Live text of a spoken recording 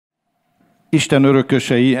Isten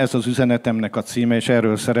Örökösei, ez az üzenetemnek a címe, és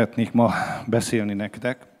erről szeretnék ma beszélni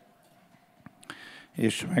nektek.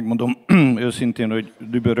 És megmondom őszintén, hogy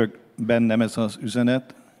dübörög bennem ez az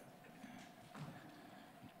üzenet.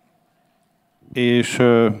 És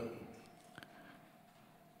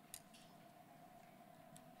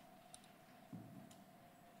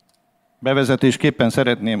bevezetésképpen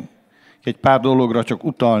szeretném egy pár dologra csak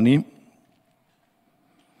utalni.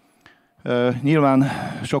 Nyilván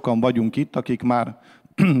sokan vagyunk itt, akik már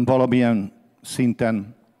valamilyen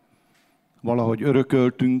szinten valahogy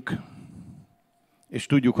örököltünk, és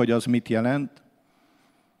tudjuk, hogy az mit jelent.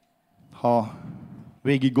 Ha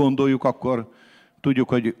végig gondoljuk, akkor tudjuk,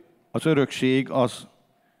 hogy az örökség az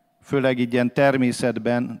főleg így ilyen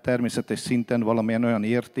természetes szinten valamilyen olyan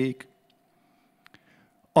érték,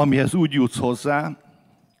 amihez úgy jutsz hozzá,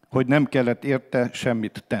 hogy nem kellett érte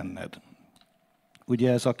semmit tenned.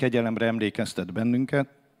 Ugye ez a kegyelemre emlékeztet bennünket.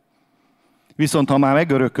 Viszont ha már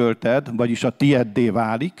megörökölted, vagyis a tieddé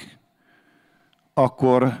válik,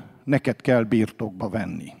 akkor neked kell birtokba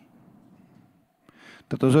venni.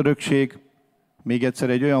 Tehát az örökség még egyszer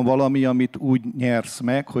egy olyan valami, amit úgy nyersz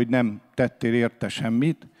meg, hogy nem tettél érte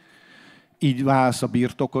semmit, így válsz a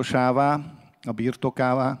birtokosává, a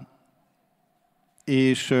birtokává,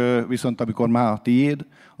 és viszont amikor már a tiéd,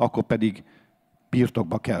 akkor pedig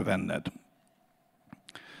birtokba kell venned.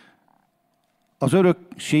 Az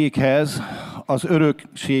örökséghez az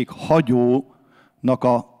örökség hagyónak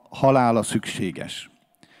a halála szükséges.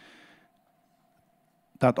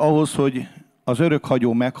 Tehát ahhoz, hogy az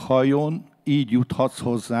örökhagyó meghalljon, így juthatsz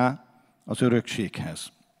hozzá az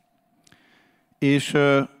örökséghez. És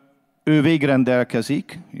ő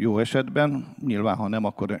végrendelkezik, jó esetben, nyilván ha nem,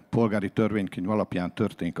 akkor egy polgári törvénykönyv alapján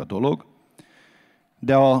történik a dolog,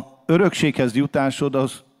 de az örökséghez jutásod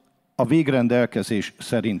az a végrendelkezés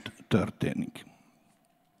szerint történik.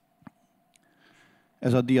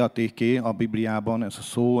 Ez a diatéké a Bibliában, ez a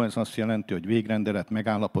szó, ez azt jelenti, hogy végrendelet,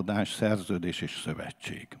 megállapodás, szerződés és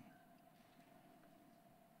szövetség.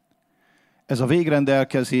 Ez a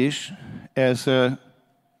végrendelkezés, ez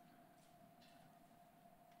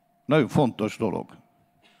nagyon fontos dolog.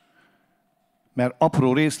 Mert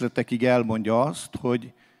apró részletekig elmondja azt,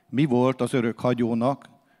 hogy mi volt az örökhagyónak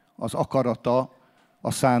az akarata,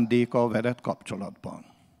 a szándéka veled kapcsolatban.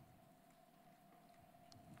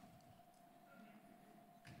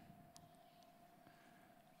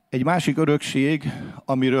 Egy másik örökség,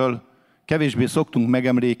 amiről kevésbé szoktunk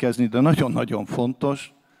megemlékezni, de nagyon-nagyon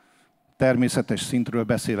fontos, természetes szintről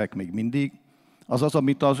beszélek még mindig, az az,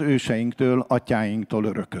 amit az őseinktől, atyáinktól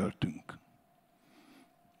örököltünk.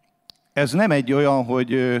 Ez nem egy olyan,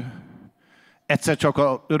 hogy egyszer csak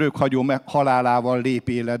az örökhagyó halálával lép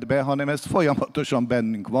életbe, hanem ez folyamatosan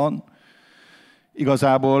bennünk van.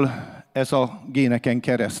 Igazából ez a géneken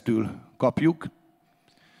keresztül kapjuk,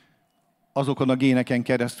 azokon a géneken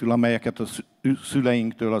keresztül, amelyeket a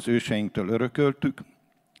szüleinktől, az őseinktől örököltük,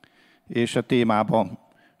 és a témában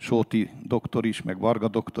Sóti doktor is, meg Varga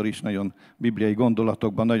doktor is nagyon bibliai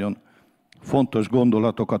gondolatokban nagyon fontos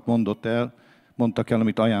gondolatokat mondtak el,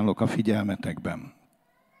 amit ajánlok a figyelmetekben.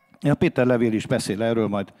 A Péter levél is beszél erről,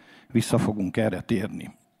 majd vissza fogunk erre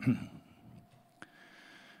térni.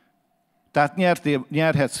 Tehát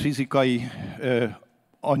nyerhetsz fizikai,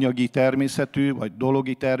 anyagi természetű, vagy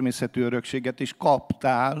dologi természetű örökséget, és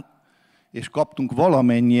kaptál, és kaptunk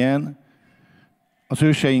valamennyien az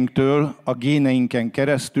őseinktől, a géneinken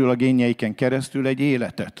keresztül, a génjeiken keresztül egy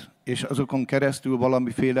életet. És azokon keresztül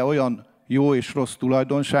valamiféle olyan jó és rossz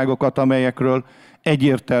tulajdonságokat, amelyekről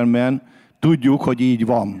egyértelműen tudjuk, hogy így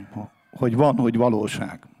van, hogy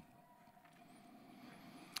valóság.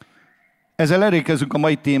 Ezzel elérkezünk a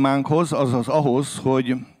mai témánkhoz, azaz ahhoz,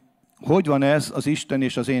 hogy van ez az Isten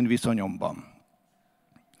és az én viszonyomban.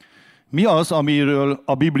 Mi az, amiről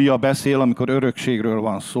a Biblia beszél, amikor örökségről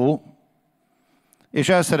van szó? És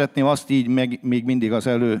el szeretném azt így még mindig az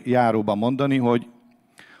előjáróban mondani, hogy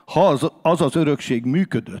ha az örökség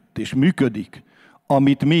működött és működik,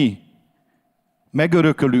 amit mi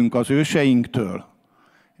megörökölünk az őseinktől,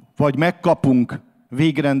 vagy megkapunk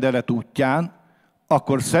végrendelet útján,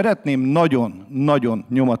 akkor szeretném nagyon-nagyon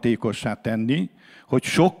nyomatékossá tenni, hogy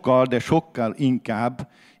sokkal, de sokkal inkább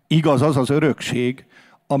igaz az az örökség,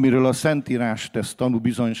 amiről a Szentírás tesz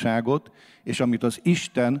tanúbizonyságot, és amit az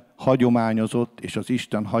Isten hagyományozott, és az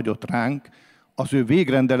Isten hagyott ránk, az ő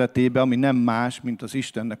végrendeletébe, ami nem más, mint az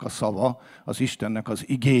Istennek a szava, az Istennek az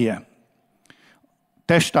igéje.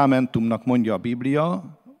 Testamentumnak mondja a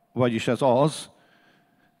Biblia, vagyis ez az,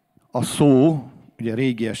 a szó, ugye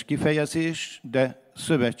régies kifejezés, de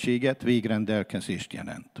szövetséget, végrendelkezést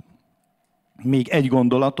jelent. Még egy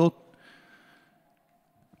gondolatot,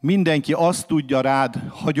 mindenki azt tudja rád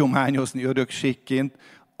hagyományozni örökségként,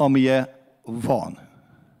 amilyen van.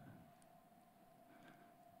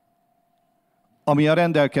 Ami a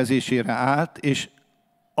rendelkezésére állt, és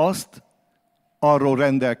azt arról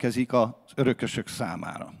rendelkezik az örökösök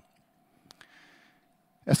számára.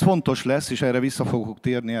 Ez fontos lesz, és erre vissza fogok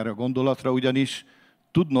térni erre a gondolatra, ugyanis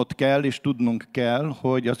tudnod kell, és tudnunk kell,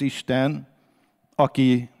 hogy az Isten,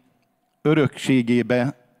 aki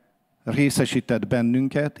örökségébe részesített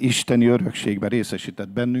bennünket, isteni örökségbe részesített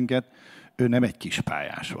bennünket, ő nem egy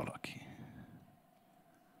kispályás valaki.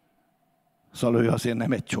 Szóval ő azért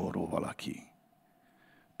nem egy csóró valaki.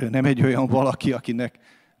 Ő nem egy olyan valaki, akinek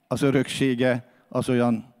az öröksége az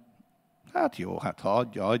olyan, hát jó, hát ha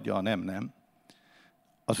adja, nem.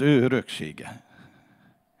 Az ő öröksége.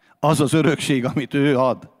 Az az örökség, amit ő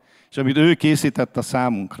ad, és amit ő készített a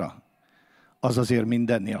számunkra, az azért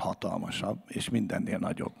mindennél hatalmasabb, és mindennél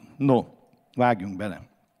nagyobb. No, vágjunk bele.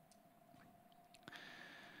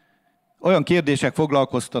 Olyan kérdések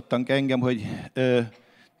foglalkoztattak engem, hogy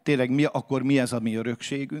tényleg akkor mi ez a mi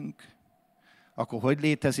örökségünk? Akkor hogy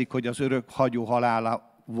létezik, hogy az örök hagyó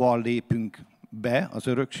halálával lépünk be az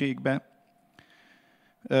örökségbe?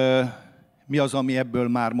 Mi az, ami ebből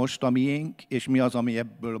már most a miénk, és mi az, ami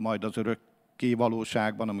ebből majd az örökké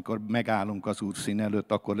valóságban, amikor megállunk az Úr szín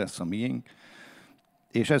előtt, akkor lesz a miénk.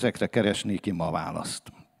 És ezekre keresnék ki ma a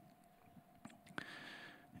választ.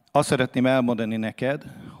 Azt szeretném elmondani neked,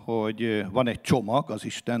 hogy van egy csomag az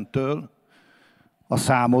Istentől a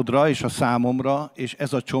számodra és a számomra, és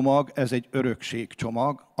ez a csomag, ez egy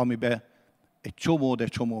örökségcsomag, amiben egy csomó, de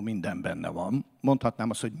csomó minden benne van. Mondhatnám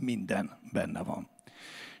azt, hogy minden benne van.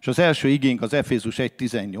 És az első igénk az Efézus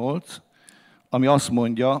 1.18, ami azt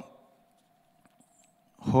mondja,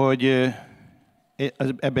 hogy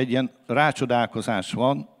ebben egy ilyen rácsodálkozás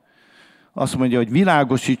van. Azt mondja, hogy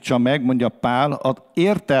világosítsa meg, mondja Pál, az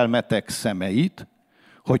értelmetek szemeit,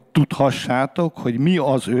 hogy tudhassátok, hogy mi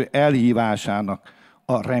az ő elhívásának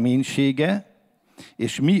a reménysége,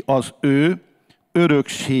 és mi az ő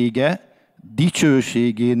öröksége,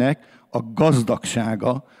 dicsőségének a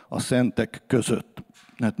gazdagsága a szentek között.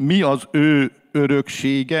 Hát mi az ő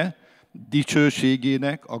öröksége,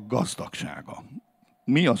 dicsőségének a gazdagsága?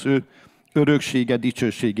 Mi az ő öröksége,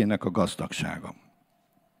 dicsőségének a gazdagsága?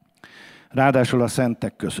 Ráadásul a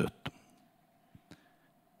szentek között.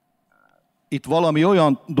 Itt valami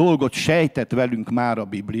olyan dolgot sejtett velünk már a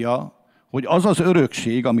Biblia, hogy az az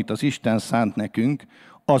örökség, amit az Isten szánt nekünk,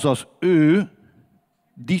 az az ő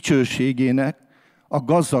dicsőségének a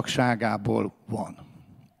gazdagságából van.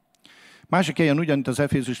 Másik helyen ugyanitt az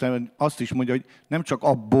Efézus azt is mondja, hogy nem csak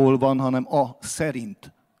abból van, hanem a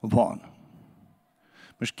szerint van.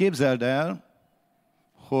 Most képzeld el,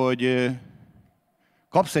 hogy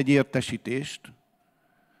kapsz egy értesítést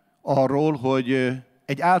arról, hogy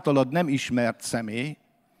egy általad nem ismert személy,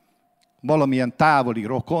 valamilyen távoli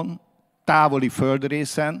rokon, távoli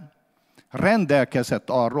földrészen rendelkezett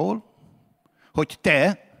arról, hogy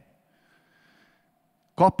te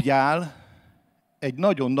kapjál egy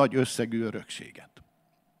nagyon nagy összegű örökséget.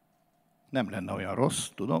 Nem lenne olyan rossz,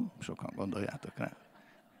 tudom, sokan gondoljátok rá.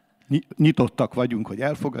 Nyitottak vagyunk, hogy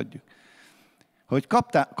elfogadjuk. Hogy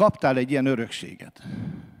kaptál egy ilyen örökséget.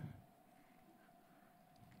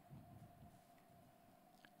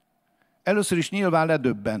 Először is nyilván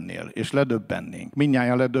ledöbbennél, és ledöbbennénk.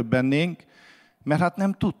 Mindnyájan ledöbbennénk, mert hát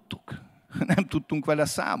nem tudtuk. Nem tudtunk vele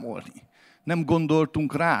számolni. Nem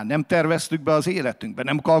gondoltunk rá, nem terveztük be az életünkbe,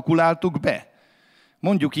 nem kalkuláltuk be.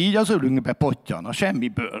 Mondjuk így, az ölünkbe pottyan, a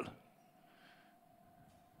semmiből.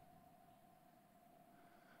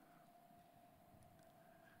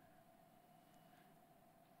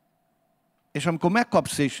 És amikor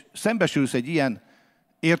megkapsz és szembesülsz egy ilyen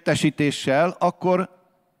értesítéssel, akkor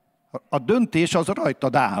a döntés az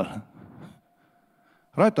rajtad áll.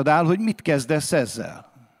 Rajtad áll, hogy mit kezdesz ezzel.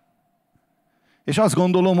 És azt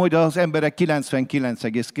gondolom, hogy az emberek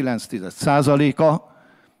 99,9%-a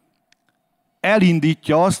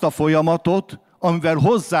elindítja azt a folyamatot, amivel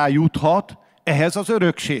hozzájuthat ehhez az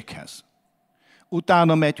örökséghez.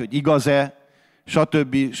 Utána megy, hogy igaz-e,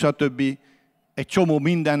 stb. Egy csomó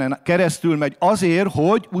mindenen keresztül megy azért,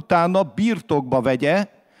 hogy utána birtokba vegye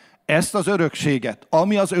ezt az örökséget,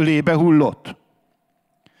 ami az ölébe hullott.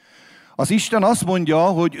 Az Isten azt mondja,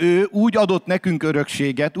 hogy ő úgy adott nekünk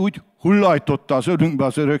örökséget, úgy hullajtotta az ölünkbe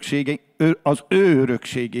az ő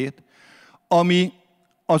örökségét, ami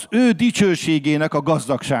az ő dicsőségének a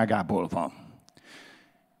gazdagságából van.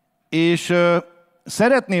 És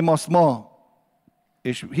szeretném azt ma,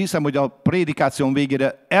 és hiszem, hogy a prédikáción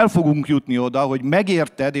végére el fogunk jutni oda, hogy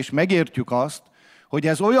megérted és megértjük azt, hogy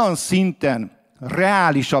ez olyan szinten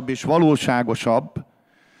reálisabb és valóságosabb,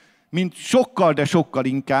 mint sokkal, de sokkal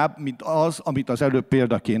inkább, mint az, amit az előbb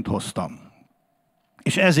példaként hoztam.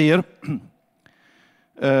 És ezért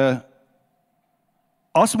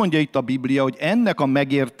azt mondja itt a Biblia, hogy ennek a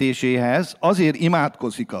megértéséhez azért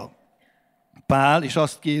imádkozik a Pál, és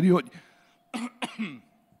azt kéri,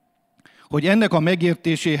 hogy ennek a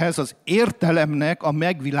megértéséhez az értelemnek a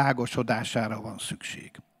megvilágosodására van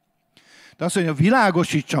szükség. De azt mondja,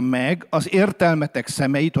 világosítsa meg az értelmetek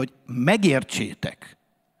szemeit, hogy megértsétek,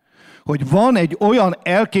 hogy van egy olyan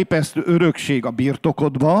elképesztő örökség a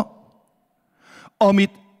birtokodba,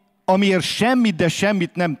 amiért semmit, de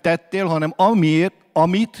semmit nem tettél, hanem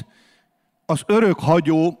amit az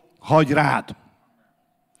örökhagyó hagy rád.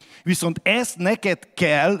 Viszont ezt neked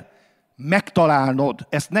kell megtalálnod,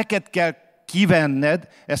 ezt neked kell kivenned,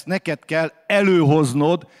 ezt neked kell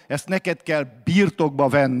előhoznod, ezt neked kell birtokba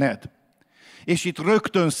venned. És itt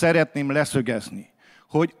rögtön szeretném leszögezni,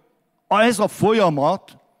 hogy ez a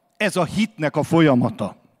folyamat, ez a hitnek a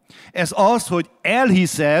folyamata. Ez az, hogy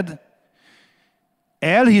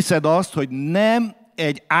elhiszed azt, hogy nem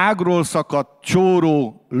egy ágról szakadt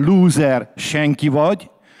csóró lúzer senki vagy,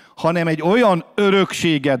 hanem egy olyan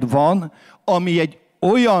örökséged van, ami egy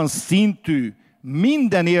olyan szintű,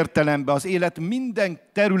 minden értelemben az élet minden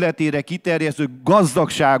területére kiterjedő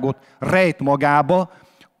gazdagságot rejt magába,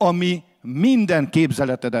 ami minden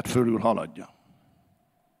képzeletedet fölül haladja.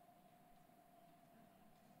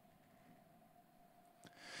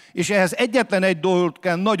 És ehhez egyetlen egy dolgot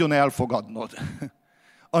kell nagyon elfogadnod,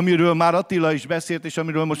 amiről már Attila is beszélt, és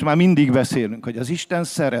amiről most már mindig beszélünk, hogy az Isten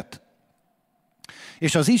szeret.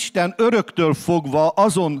 És az Isten öröktől fogva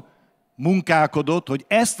azon munkálkodott, hogy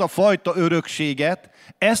ezt a fajta örökséget,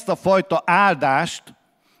 ezt a fajta áldást,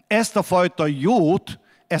 ezt a fajta jót,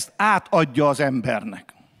 ezt átadja az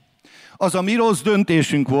embernek. Az a mi rossz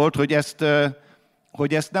döntésünk volt,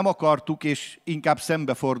 hogy ezt nem akartuk, és inkább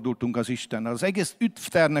szembefordultunk az Istennel. Az egész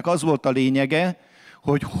üdvternek az volt a lényege,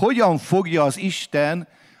 hogy hogyan fogja az Isten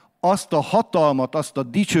azt a hatalmat, azt a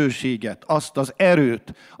dicsőséget, azt az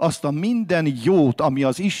erőt, azt a minden jót, ami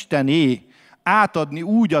az Istené, átadni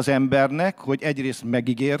úgy az embernek, hogy egyrészt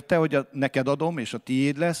megígérte, hogy neked adom, és a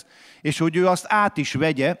tiéd lesz, és hogy ő azt át is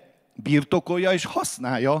vegye, birtokolja és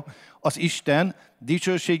használja az Isten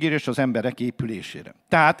dicsőségére és az emberek épülésére.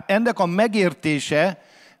 Tehát ennek a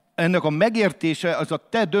megértése az a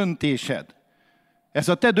te döntésed. Ez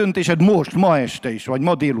a te döntésed most, ma este is, vagy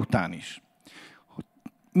ma délután is.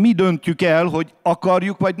 Mi döntjük el, hogy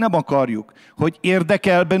akarjuk, vagy nem akarjuk. Hogy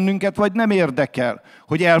érdekel bennünket, vagy nem érdekel.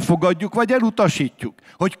 Hogy elfogadjuk, vagy elutasítjuk.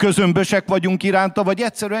 Hogy közömbösek vagyunk iránta, vagy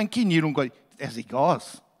egyszerűen kinyílunk, hogy ez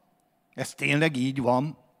igaz? Ez tényleg így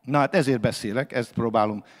van? Na hát ezért beszélek,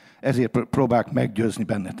 ezért próbálok meggyőzni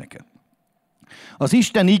benneteket. Az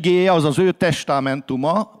Isten igéje az az ő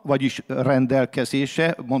testamentuma, vagyis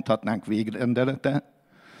rendelkezése, mondhatnánk végrendelete,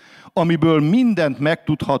 amiből mindent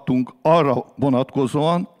megtudhatunk arra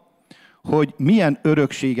vonatkozóan, hogy milyen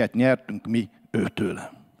örökséget nyertünk mi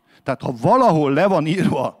őtőle. Tehát ha valahol le van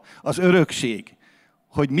írva az örökség,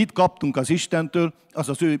 hogy mit kaptunk az Istentől, az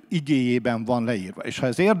az ő igéjében van leírva. És ha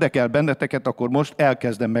ez érdekel benneteket, akkor most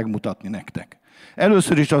elkezdem megmutatni nektek.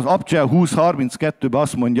 Először is az Abcsel 20.32-ben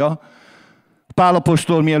azt mondja, Pál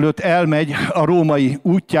apostol mielőtt elmegy a római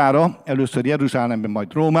útjára, először Jeruzsálemben,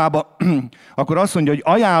 majd Rómába, akkor azt mondja, hogy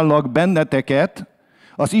ajánlak benneteket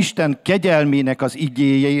az Isten kegyelmének az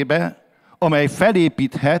igéjébe, amely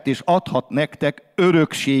felépíthet és adhat nektek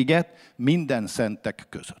örökséget minden szentek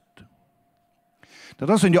között.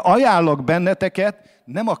 Tehát azt mondja, ajánlak benneteket,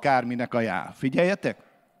 nem akárminek ajánl. Figyeljetek!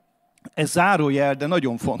 Ez zárójel, de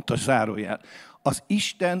nagyon fontos zárójel. Az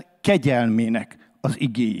Isten kegyelmének az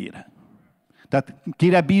igéjére. Tehát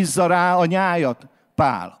kire bízza rá a nyájat?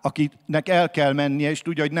 Pál, akinek el kell mennie, és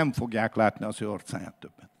tudja, hogy nem fogják látni az ő orcáját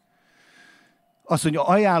többet. Azt mondja,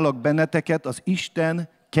 ajánlak benneteket az Isten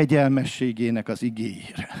kegyelmességének az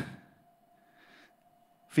igéjére.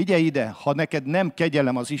 Figyelj ide, ha neked nem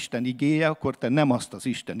kegyelem az Isten igéje, akkor te nem azt az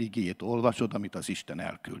Isten igéjét olvasod, amit az Isten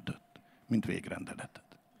elküldött, mint végrendeletet.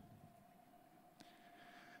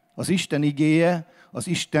 Az Isten igéje az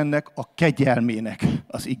Istennek a kegyelmének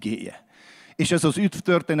az igéje. És ez az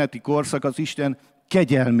üdvtörténeti korszak az Isten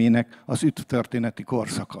kegyelmének az üdvtörténeti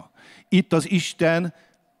korszaka. Itt az Isten,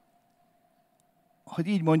 hogy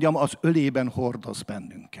így mondjam, az ölében hordoz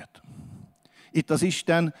bennünket. Itt az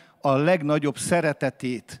Isten a legnagyobb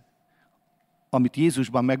szeretetét, amit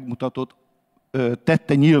Jézusban megmutatott,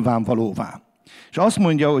 tette nyilvánvalóvá. És azt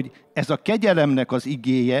mondja, hogy ez a kegyelemnek az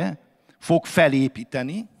igéje fog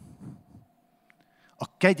felépíteni,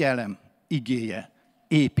 a kegyelem igéje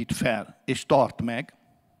épít fel és tart meg,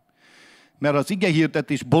 mert az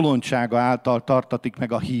igehirdetés bolondsága által tartatik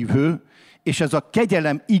meg a hívő, és ez a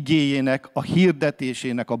kegyelem igéjének, a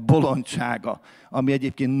hirdetésének a bolondsága, ami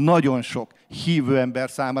egyébként nagyon sok hívő ember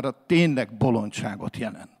számára tényleg bolondságot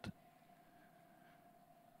jelent.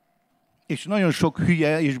 És nagyon sok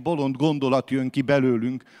hülye és bolond gondolat jön ki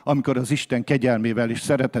belőlünk, amikor az Isten kegyelmével és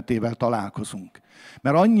szeretetével találkozunk.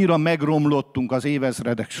 Mert annyira megromlottunk az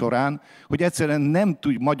évezredek során, hogy egyszerűen nem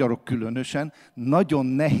tud, magyarok különösen, nagyon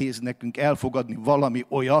nehéz nekünk elfogadni valami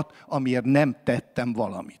olyat, amiért nem tettem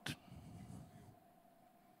valamit.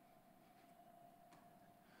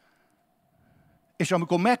 És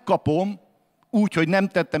amikor megkapom, úgy, hogy nem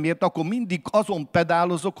tettem érte, akkor mindig azon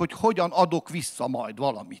pedálozok, hogy hogyan adok vissza majd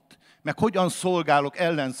valamit. Meg hogyan szolgálok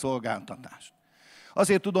ellenszolgáltatást.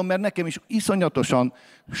 Azért tudom, mert nekem is iszonyatosan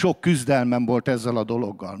sok küzdelmem volt ezzel a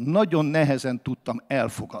dologgal. Nagyon nehezen tudtam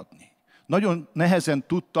elfogadni. Nagyon nehezen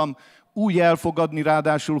tudtam úgy elfogadni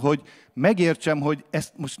ráadásul, hogy megértsem, hogy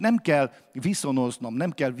ezt most nem kell viszonoznom,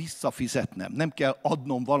 nem kell visszafizetnem, nem kell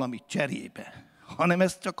adnom valamit cserébe. Hanem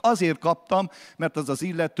ezt csak azért kaptam, mert az az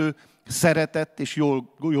illető szeretett és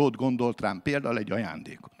jót gondolt rám. Például egy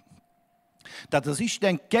ajándékot. Tehát az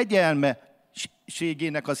Isten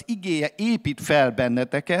kegyelmeségének az igéje épít fel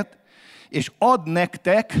benneteket, és ad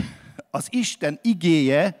nektek, az Isten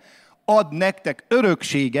igéje ad nektek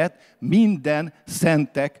örökséget minden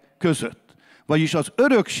szentek között. Vagyis az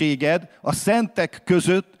örökséged a szentek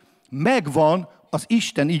között megvan az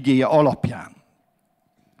Isten igéje alapján.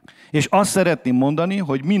 És azt szeretném mondani,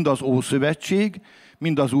 hogy mind az Ószövetség,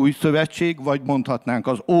 mind az Új Szövetség, vagy mondhatnánk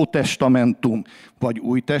az Ótestamentum, vagy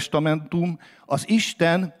Új Testamentum, az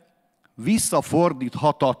Isten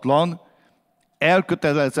visszafordíthatatlan,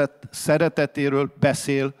 elkötelezett szeretetéről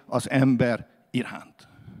beszél az ember iránt.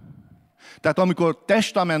 Tehát amikor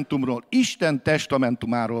testamentumról, Isten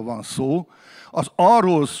testamentumáról van szó, az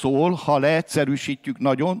arról szól, ha leegyszerűsítjük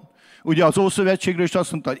nagyon, ugye az Ószövetségről is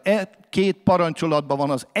azt mondta, hogy két parancsolatban van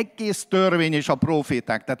az egész törvény és a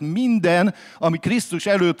próféták. Tehát minden, ami Krisztus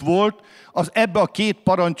előtt volt, az ebbe a két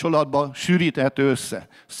parancsolatba sűríthető össze.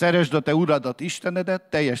 Szeresd a te Uradat, Istenedet,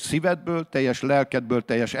 teljes szívedből, teljes lelkedből,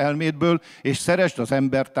 teljes elmédből, és szeresd az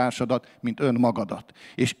embertársadat, mint önmagadat.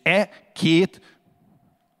 És két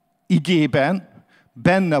igében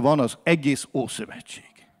benne van az egész Ószövetség.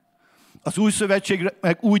 Az Új Szövetség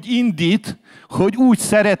meg úgy indít, hogy úgy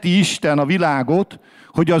szereti Isten a világot,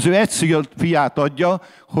 hogy az ő egyszülött fiát adja,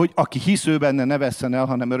 hogy aki hisz ő benne ne vesszen el,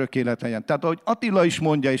 hanem örök élet legyen. Tehát ahogy Attila is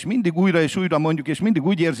mondja, és mindig újra és újra mondjuk, és mindig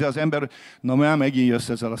úgy érzi az ember, hogy na már megint jössz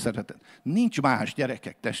ezzel a szeretet. Nincs más,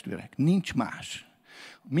 gyerekek, testvérek, nincs más.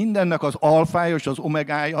 Mindennek az alfája és az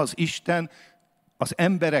omegája az Isten, az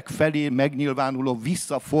emberek felé megnyilvánuló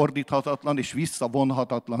visszafordíthatatlan és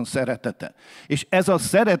visszavonhatatlan szeretete. És ez a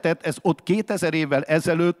szeretet, ez ott 2000 évvel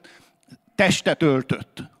ezelőtt testet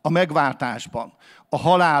öltött a megváltásban, a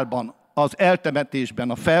halálban, az eltemetésben,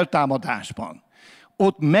 a feltámadásban.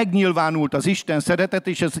 Ott megnyilvánult az Isten szeretet,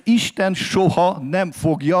 és az Isten soha nem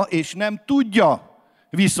fogja és nem tudja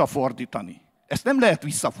visszafordítani. Ezt nem lehet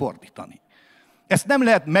visszafordítani. Ezt nem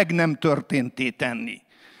lehet meg nem történté tenni.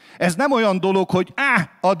 Ez nem olyan dolog, hogy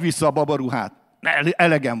add vissza a babaruhát.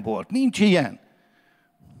 Elegem volt. Nincs ilyen.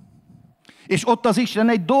 És ott az Isten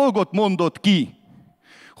egy dolgot mondott ki,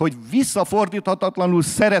 hogy visszafordíthatatlanul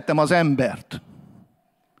szeretem az embert.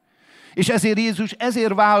 És ezért Jézus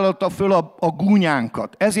vállalta föl a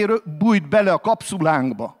gúnyánkat. Ezért bújt bele a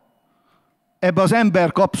kapszulánkba. Ebbe az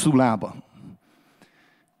ember kapszulába.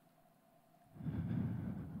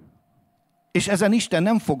 És ezen Isten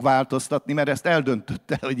nem fog változtatni, mert ezt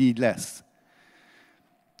eldöntötte, hogy így lesz.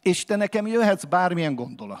 És te nekem jöhetsz bármilyen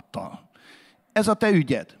gondolattal. Ez a te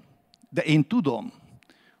ügyed. De én tudom,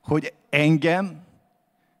 hogy engem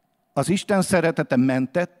az Isten szeretete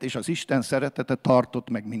mentett, és az Isten szeretete tartott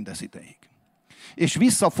meg mindez ideig. És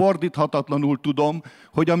visszafordíthatatlanul tudom,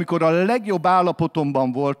 hogy amikor a legjobb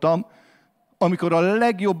állapotomban voltam, amikor a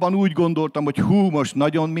legjobban úgy gondoltam, hogy most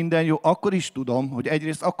nagyon minden jó, akkor is tudom, hogy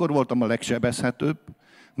egyrészt akkor voltam a legsebezhetőbb,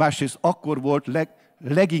 másrészt akkor volt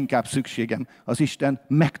leginkább szükségem az Isten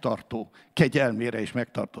megtartó kegyelmére és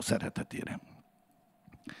megtartó szeretetére.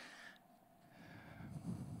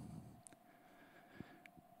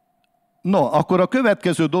 No, akkor a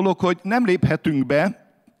következő dolog, hogy nem léphetünk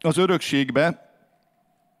be az örökségbe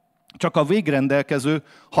csak a végrendelkező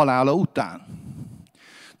halála után.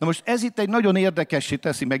 Na most ez itt egy nagyon érdekessé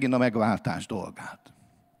teszi megint a megváltás dolgát.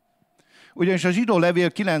 Ugyanis a Zsidó levél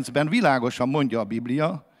 9-ben világosan mondja a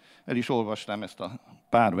Biblia, el is olvastam ezt a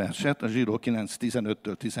pár verset, a Zsidó 9,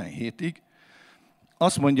 15-től 17-ig,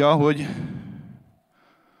 azt mondja, hogy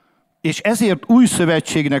és ezért új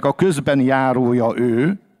szövetségnek a közben járója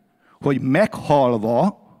ő, hogy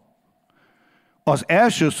meghalva az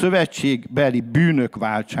első szövetségbeli bűnök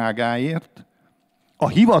váltságáért a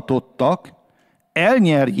hivatottak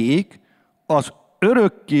elnyerjék az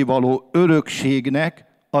örökkévaló örökségnek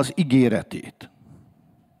az ígéretét.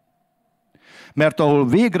 Mert ahol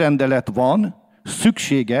végrendelet van,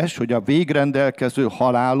 szükséges, hogy a végrendelkező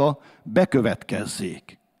halála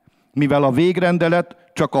bekövetkezzék, mivel a végrendelet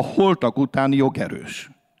csak a holtak utáni jogerős.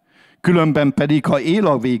 Különben pedig, ha él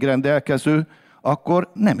a végrendelkező,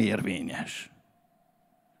 akkor nem érvényes.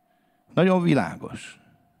 Nagyon világos.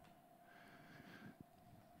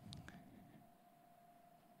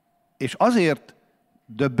 És azért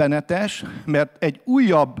döbbenetes, mert egy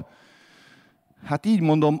újabb, hát így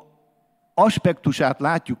mondom, aspektusát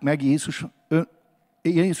látjuk meg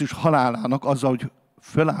Jézus halálának azzal, hogy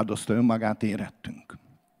föláldozta önmagát érettünk.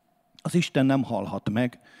 Az Isten nem halhat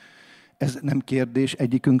meg, ez nem kérdés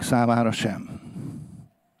egyikünk számára sem.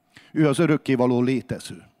 Ő az örökkévaló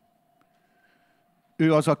létező.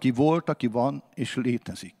 Ő az, aki volt, aki van, és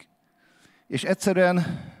létezik. És egyszerűen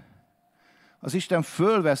az Isten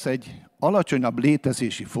fölvesz egy alacsonyabb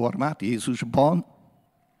létezési formát Jézusban,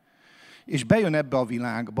 és bejön ebbe a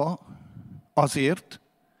világba azért,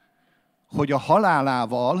 hogy a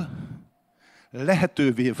halálával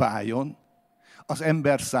lehetővé váljon az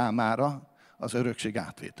ember számára az örökség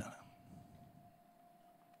átvétele.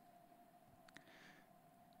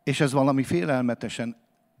 És ez valami félelmetesen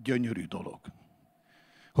gyönyörű dolog.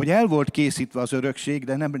 Hogy el volt készítve az örökség,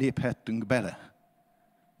 de nem léphettünk bele.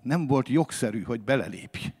 Nem volt jogszerű, hogy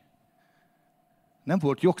belelépj. Nem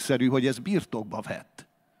volt jogszerű, hogy ez birtokba vett.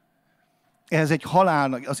 Ez egy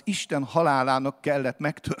halálnak, az Isten halálának kellett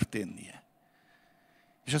megtörténnie.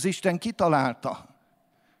 És az Isten kitalálta,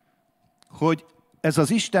 hogy ez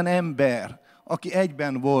az Isten ember, aki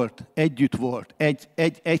egyben volt, együtt volt,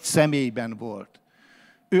 egy személyben volt,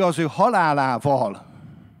 ő az ő halálával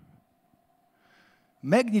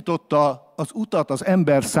megnyitotta az utat az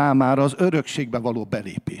ember számára az örökségbe való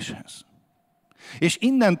belépéshez. És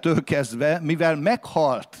innentől kezdve, mivel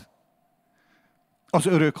meghalt az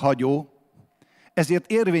örökhagyó,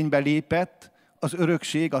 ezért érvénybe lépett az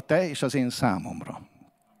örökség a te és az én számomra.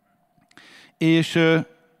 És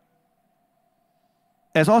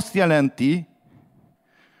ez azt jelenti,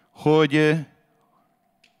 hogy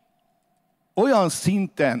olyan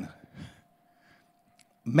szinten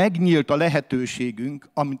megnyílt a lehetőségünk,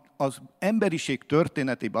 amit az emberiség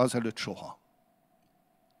történetében azelőtt soha.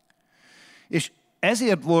 És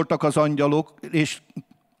ezért voltak az angyalok, és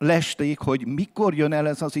lesték, hogy mikor jön el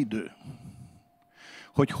ez az idő.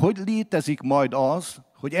 Hogy létezik majd az,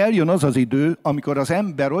 hogy eljön az az idő, amikor az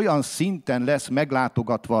ember olyan szinten lesz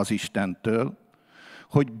meglátogatva az Istentől,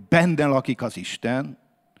 hogy benne lakik az Isten,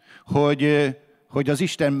 hogy az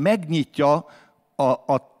Isten megnyitja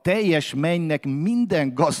a teljes mennynek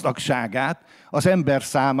minden gazdagságát az ember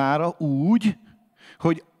számára úgy,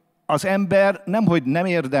 hogy az ember nemhogy nem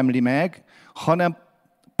érdemli meg, hanem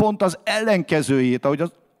pont az ellenkezőjét, ahogy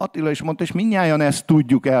az Attila is mondta, és mindnyájan ezt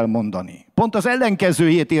tudjuk elmondani. Pont az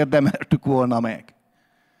ellenkezőjét érdemeltük volna meg.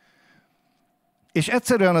 És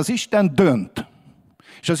egyszerűen az Isten dönt.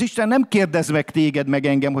 És az Isten nem kérdez meg téged, meg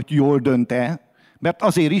engem, hogy jól dönt-e, mert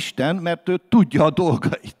azért Isten, mert ő tudja a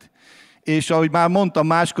dolgait. És ahogy már mondtam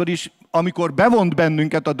máskor is, amikor bevont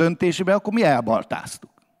bennünket a döntésébe, akkor mi elbaltáztuk.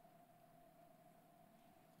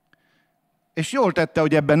 És jól tette,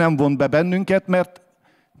 hogy ebben nem vont be bennünket,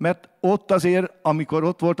 mert ott azért, amikor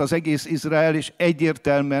ott volt az egész Izrael, és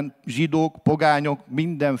egyértelműen zsidók, pogányok,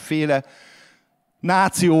 mindenféle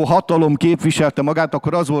náció, hatalom képviselte magát,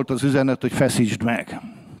 akkor az volt az üzenet, hogy feszítsd meg.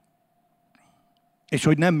 És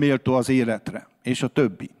hogy nem méltó az életre, és a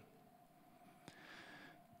többi.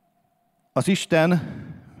 Az Isten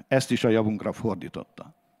ezt is a javunkra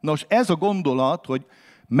fordította. Nos, ez a gondolat, hogy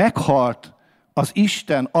meghalt az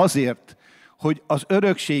Isten azért, hogy az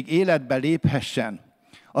örökség életbe léphessen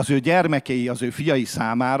az ő gyermekei, az ő fiai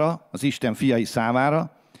számára, az Isten fiai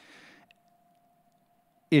számára.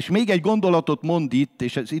 És még egy gondolatot mond itt,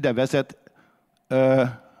 és ez ide vezet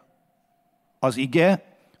az ige,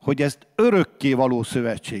 hogy ezt örökké való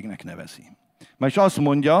szövetségnek nevezi. És azt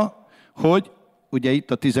mondja, hogy ugye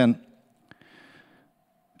itt a 15.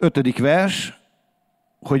 vers,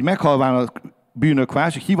 hogy meghalván a bűnök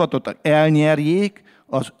válság, hivatottak elnyerjék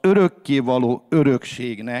az örökké való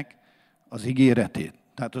örökségnek az ígéretét.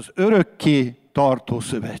 Tehát az örökké tartó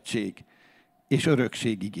szövetség és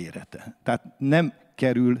örökség ígérete. Tehát nem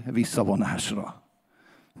kerül visszavonásra.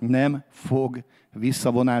 Nem fog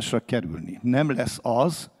visszavonásra kerülni. Nem lesz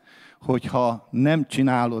az, hogyha nem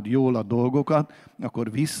csinálod jól a dolgokat,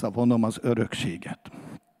 akkor visszavonom az örökséget.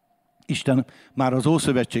 Isten már az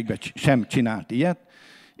Ószövetségben sem csinált ilyet,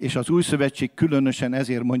 és az Új Szövetség különösen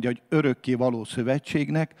ezért mondja, hogy örökké való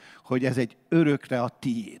szövetségnek, hogy ez egy örökre a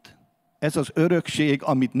tiéd. Ez az örökség,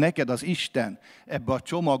 amit neked az Isten ebbe a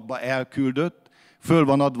csomagba elküldött, föl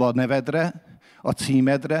van adva a nevedre, a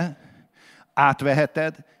címedre,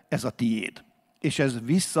 átveheted, ez a tiéd. És ez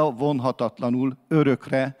visszavonhatatlanul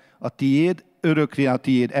örökre a tiéd, örökre a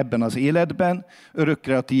tiéd ebben az életben,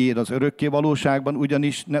 örökre a tiéd az örökké valóságban,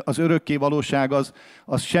 ugyanis az örökké valóság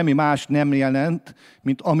az semmi más nem jelent,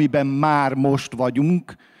 mint amiben már most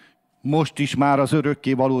vagyunk, most is már az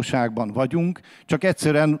örökké valóságban vagyunk, csak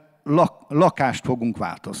egyszerűen lakást fogunk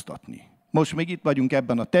változtatni. Most még itt vagyunk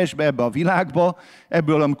ebben a testben, ebben a világban,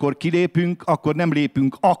 ebből amikor kilépünk, akkor nem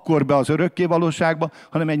lépünk akkor be az örökké valóságba,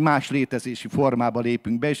 hanem egy más létezési formába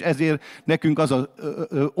lépünk be, és ezért nekünk az az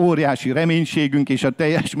óriási reménységünk és a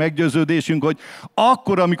teljes meggyőződésünk, hogy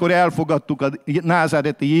akkor, amikor elfogadtuk a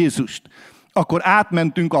názáreti Jézust, akkor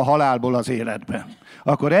átmentünk a halálból az életbe.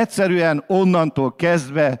 Akkor egyszerűen onnantól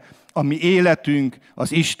kezdve a mi életünk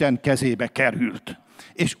az Isten kezébe került.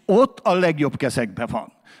 És ott a legjobb kezekben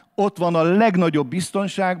van. Ott van a legnagyobb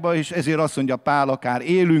biztonságban, és ezért azt mondja Pál, akár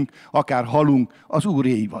élünk, akár halunk, az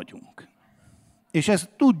Úréi vagyunk. És ezt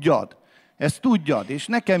tudjad, és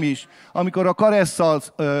nekem is, amikor a Karesszal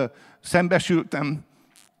szembesültem,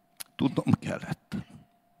 tudnom kellett.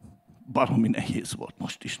 Baromi nehéz volt,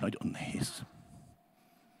 most is nagyon nehéz.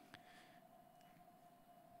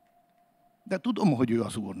 De tudom, hogy ő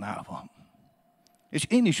az Úrnál van. És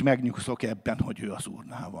én is megnyugszok ebben, hogy ő az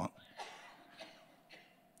Úrnál van.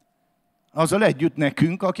 Azzal együtt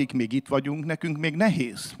nekünk, akik még itt vagyunk, nekünk még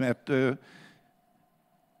nehéz,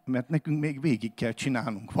 mert nekünk még végig kell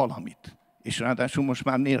csinálnunk valamit. És ráadásul most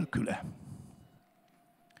már nélküle.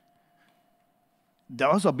 De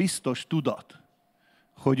az a biztos tudat,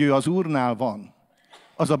 hogy ő az Úrnál van,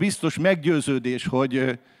 az a biztos meggyőződés,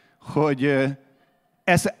 hogy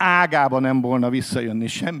ez ágába nem volna visszajönni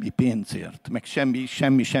semmi pénzért, meg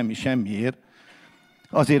semmiért,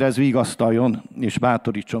 azért ez vigasztaljon, és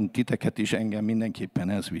bátorítson titeket is, engem mindenképpen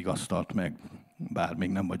ez vigasztalt meg, bár még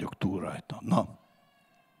nem vagyok túl rajta. Na,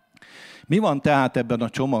 mi van tehát ebben a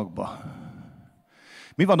csomagban?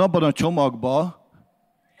 Mi van abban a csomagban,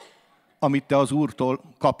 amit te az Úrtól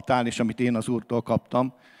kaptál, és amit én az Úrtól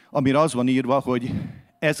kaptam, amire az van írva, hogy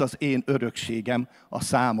ez az én örökségem a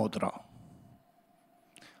számodra.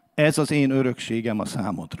 Ez az én örökségem a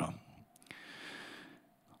számodra.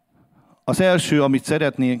 Az első, amit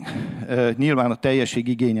szeretnék nyilván a teljesség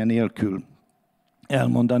igénye nélkül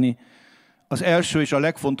elmondani, az első és a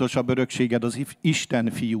legfontosabb örökséged az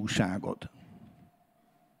Isten fiúságod.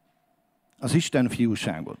 Az Isten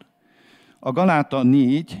fiúságod. A Galáta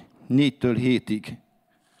 4, 4-től 7-ig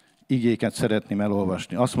igéket szeretném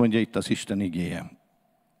elolvasni. Azt mondja itt az Isten igéje.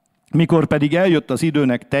 Mikor pedig eljött az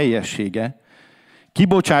időnek teljessége,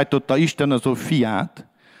 kibocsájtotta Isten az ő fiát,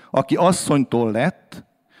 aki asszonytól lett,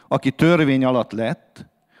 aki törvény alatt lett,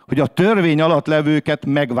 hogy a törvény alatt levőket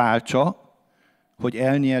megváltsa, hogy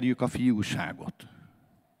elnyerjük a fiúságot.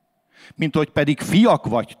 Mint hogy pedig fiak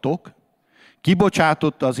vagytok,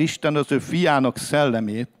 kibocsátotta az Isten az ő fiának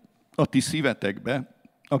szellemét a ti szívetekbe,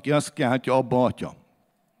 aki azt kiáltja, abba, atya.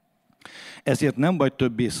 Ezért nem vagy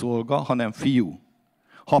többé szolga, hanem fiú.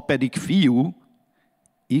 Ha pedig fiú,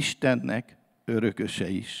 Istennek örököse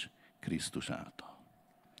is Krisztus által.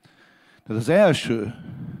 Tehát az első,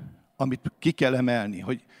 amit ki kell emelni,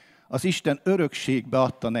 hogy az Isten örökségbe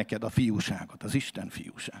adta neked a fiúságot, az Isten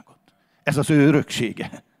fiúságot. Ez az ő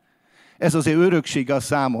öröksége. Ez az ő öröksége a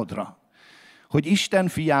számodra. Hogy Isten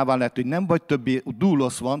fiává lett, hogy nem vagy többé,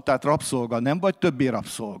 dúlosz van, tehát rabszolga, nem vagy többé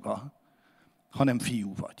rabszolga, hanem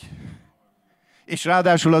fiú vagy. És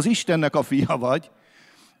ráadásul az Istennek a fia vagy,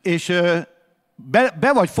 és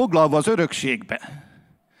be vagy foglalva az örökségbe.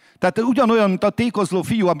 Tehát ugyanolyan, mint a tékozló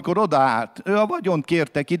fiú, amikor odaállt. Ő a vagyont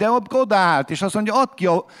kérte ki, de amikor odaállt, és azt mondja, add ki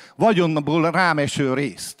a vagyonból rám eső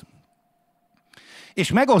részt.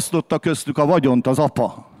 És megosztotta köztük a vagyont az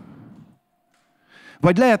apa.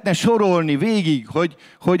 Vagy lehetne sorolni végig,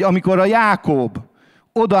 hogy amikor a Jákob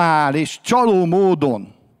odaáll, és csaló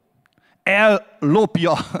módon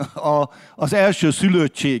ellopja az első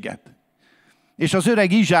szülöttséget. És az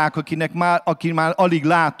öreg Izsák, aki már alig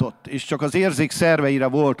látott, és csak az érzék szerveire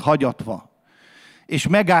volt hagyatva, és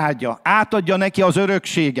megáldja, átadja neki az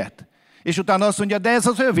örökséget, és utána azt mondja, de ez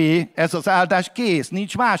az övé, ez az áldás kész,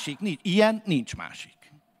 nincs másik, nincs. Ilyen nincs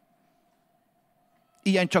másik.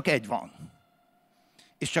 Ilyen csak egy van.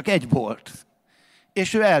 És csak egy volt.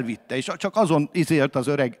 És ő elvitte, és csak azon izélt az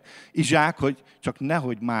öreg Izsák, hogy csak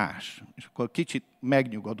nehogy más. És akkor kicsit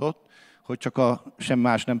megnyugodott, hogy csak semmi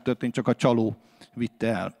más nem történt, csak a csaló vitte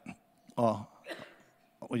el.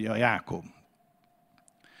 ugye a Jákob.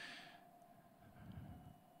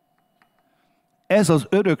 Ez az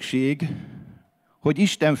örökség, hogy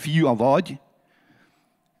Isten fia vagy,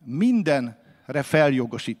 mindenre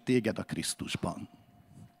feljogosít téged a Krisztusban.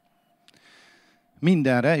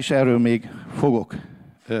 Mindenre, és erre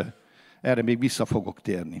még vissza fogok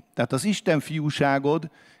térni. Tehát az Isten fiúságod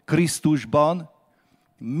Krisztusban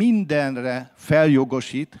mindenre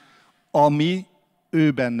feljogosít, ami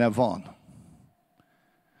ő benne van.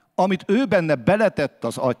 Amit ő benne beletett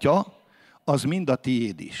az Atya, az mind a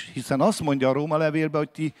tiéd is. Hiszen azt mondja a Róma levélben, hogy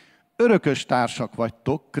ti örökös társak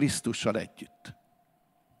vagytok Krisztussal együtt.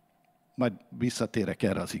 Majd visszatérek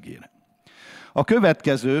erre az igére. A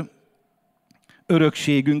következő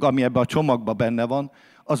örökségünk, ami ebben a csomagban benne van,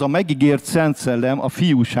 az a megígért Szent Szellem, a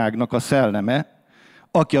fiúságnak a szelleme,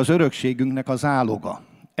 aki az örökségünknek a záloga.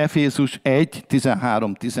 Efézus 1,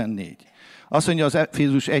 13, 14. Azt mondja az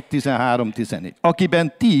Efézus 1, 13, 14.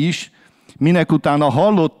 Akiben ti is, minek utána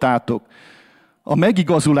hallottátok a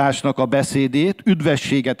megigazulásnak a beszédét,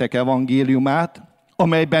 üdvességetek evangéliumát,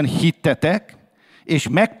 amelyben hittetek, és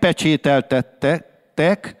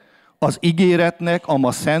megpecsételtettek az ígéretnek a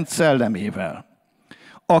ma Szent Szellemével,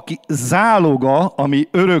 aki záloga a mi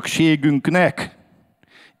örökségünknek,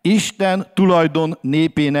 Isten tulajdon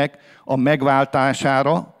népének a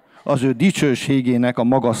megváltására, az ő dicsőségének a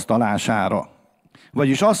magasztalására.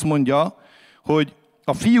 Vagyis azt mondja, hogy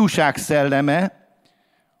a fiúság szelleme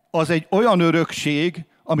az egy olyan örökség,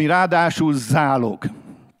 ami ráadásul zálog.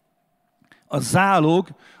 A zálog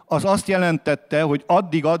az azt jelentette, hogy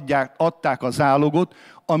addig adták a zálogot,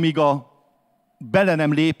 amíg bele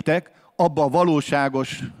nem léptek abba a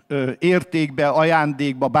valóságos értékbe,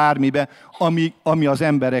 ajándékba, bármibe, ami az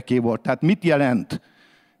embereké volt. Tehát mit jelent?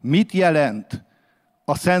 Mit jelent?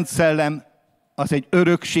 A Szent Szellem az egy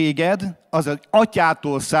örökséged, az egy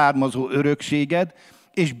atyától származó örökséged,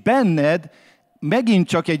 és benned megint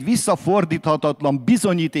csak egy visszafordíthatatlan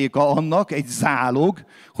bizonyítéka annak, egy zálog,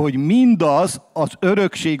 hogy mindaz az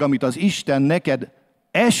örökség, amit az Isten neked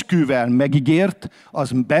esküvel megígért,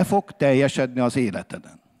 az be fog teljesedni az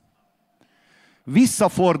életeden.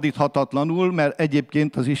 Visszafordíthatatlanul, mert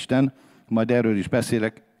egyébként az Isten, majd erről is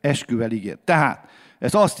beszélek, esküvel ígért. Tehát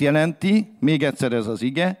ez azt jelenti, még egyszer ez az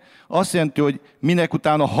ige, azt jelenti, hogy minek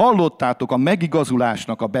utána hallottátok a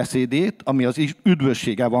megigazulásnak a beszédét, ami az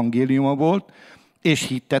üdvösség evangéliuma volt, és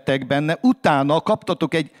hittetek benne, utána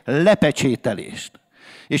kaptatok egy lepecsételést.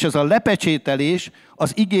 És ez a lepecsételés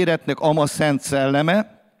az ígéretnek ama Szent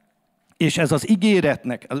Szelleme, és ez az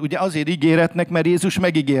ígéretnek, ugye azért ígéretnek, mert Jézus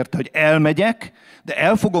megígérte, hogy elmegyek, de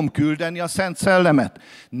el fogom küldeni a Szent Szellemet.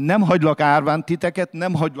 Nem hagylak árván titeket,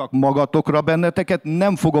 nem hagylak magatokra benneteket,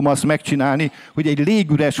 nem fogom azt megcsinálni, hogy egy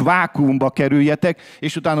légüres vákuumba kerüljetek,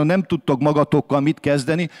 és utána nem tudtok magatokkal mit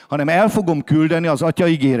kezdeni, hanem el fogom küldeni az Atya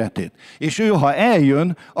ígéretét. És ő, ha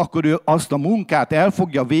eljön, akkor ő azt a munkát el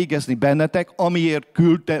fogja végezni bennetek, amiért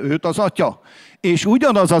küldte őt az Atya. És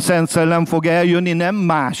ugyanaz a Szent Szellem fog eljönni, nem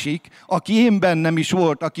másik, aki én bennem is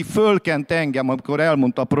volt, aki fölkent engem, amikor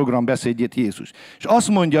elmondta a programbeszédjét Jézus. És azt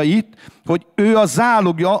mondja itt, hogy ő a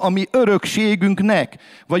zálogja a mi örökségünknek.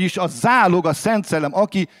 Vagyis a zálog, a Szent Szellem,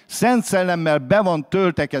 aki Szent Szellemmel be van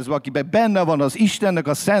töltekezve, akiben benne van az Istennek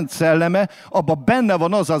a Szent Szelleme, abban benne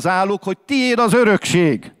van az a zálog, hogy tiéd az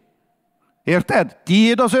örökség. Érted?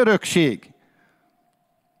 Tiéd az örökség.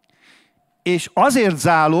 És azért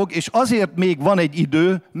zálog, és azért még van egy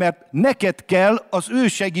idő, mert neked kell az ő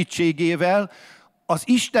segítségével az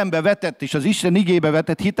Istenbe vetett és az Isten igébe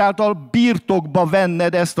vetett hitáltal birtokba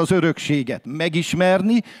venned ezt az örökséget.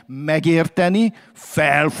 Megismerni, megérteni,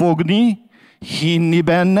 felfogni, hinni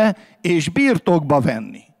benne, és birtokba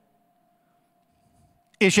venni.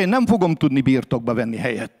 És én nem fogom tudni birtokba venni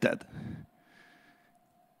helyetted.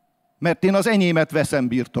 Mert én az enyémet veszem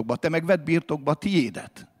birtokba, te meg vedd birtokba a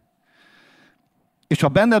tiédet. És ha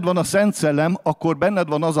benned van a Szent Szellem, akkor benned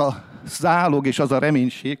van az a zálog és az a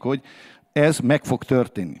reménység, hogy ez meg fog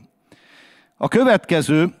történni. A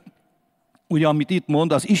következő, ugye amit itt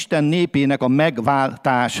mond, az Isten népének a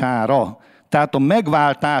megváltására. Tehát a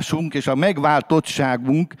megváltásunk és a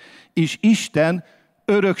megváltottságunk is Isten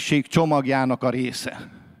örökség csomagjának a része.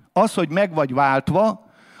 Az, hogy meg vagy váltva,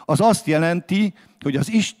 az azt jelenti, hogy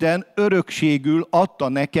az Isten örökségül adta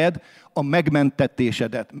neked a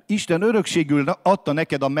megmentetésedet. Isten örökségül adta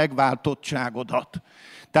neked a megváltottságodat.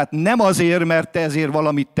 Tehát nem azért, mert te ezért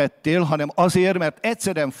valamit tettél, hanem azért, mert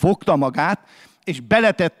egyszerűen fogta magát, és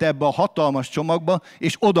beletette ebbe a hatalmas csomagba,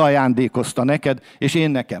 és oda ajándékozta neked, és én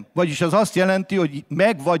nekem. Vagyis az azt jelenti, hogy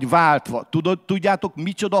meg vagy váltva. Tudjátok,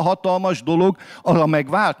 micsoda hatalmas dolog az a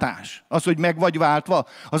megváltás? Az, hogy meg vagy váltva?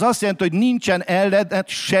 Az azt jelenti, hogy nincsen ellened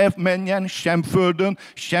sem mennyen, sem földön,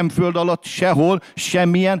 sem föld alatt, sehol,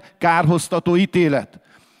 semmilyen kárhoztató ítélet.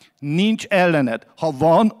 Nincs ellened. Ha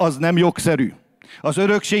van, az nem jogszerű. Az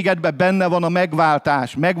örökségedben benne van a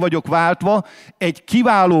megváltás. Meg vagyok váltva, egy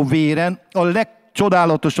kiváló véren, a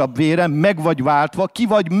legcsodálatosabb véren, meg vagy váltva, ki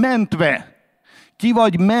vagy mentve. Ki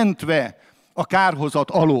vagy mentve a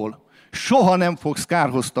kárhozat alól. Soha nem fogsz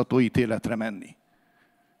kárhoztató ítéletre menni.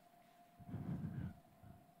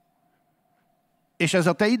 És ez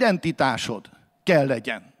a te identitásod kell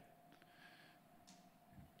legyen.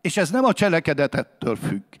 És ez nem a cselekedetettől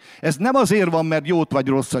függ. Ez nem azért van, mert jót vagy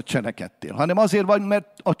rosszat cselekedtél, hanem azért van, mert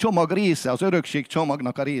a csomag része, az örökség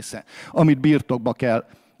csomagnak a része, amit birtokba kell,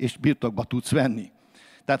 és birtokba tudsz venni.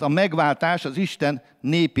 Tehát a megváltás az Isten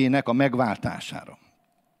népének a megváltására.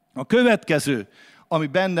 A következő, ami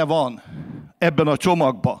benne van ebben a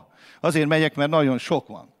csomagban, azért megyek, mert nagyon sok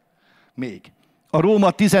van még. A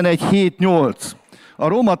Róma 11.7.8. A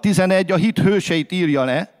Róma 11 a hit hőseit írja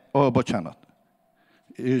le,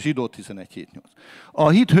 Zsidó 11.7.8. A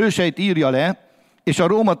hit hőseit írja le, és a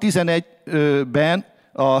Róma 11-ben,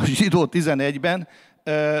 a Zsidó 11-ben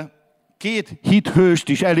két hithőst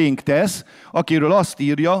is elénk tesz, akiről azt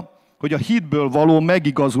írja, hogy a hitből való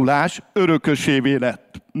megigazulás örökösévé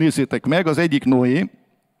lett. Nézzétek meg, az egyik Noé.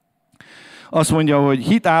 Azt mondja, hogy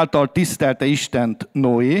hit által tisztelte Istent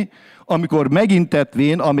Noé, amikor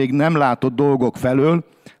megintetvén a még nem látott dolgok felől,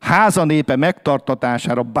 háza népe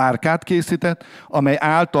megtartatására bárkát készített, amely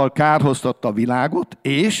által kárhoztatta a világot,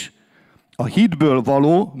 és a hitből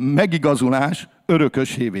való megigazulás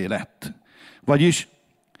örökösévé lett. Vagyis,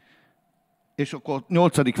 és akkor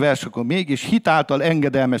 8. vers, akkor még, és hit által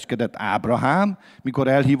engedelmeskedett Ábrahám, mikor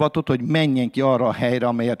elhivatott, hogy menjen ki arra a helyre,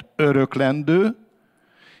 amelyet öröklendő,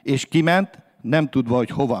 és kiment, nem tudva, hogy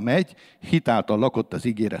hova megy, hit által lakott az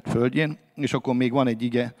ígéret földjén, és akkor még van egy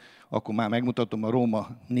ige, akkor már megmutatom, a Róma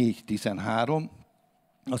 4.13,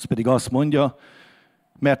 az pedig azt mondja,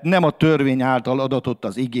 mert nem a törvény által adatott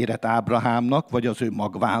az ígéret Ábrahámnak, vagy az ő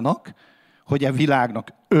magvának, hogy a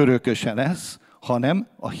világnak örököse lesz, hanem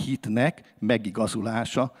a hitnek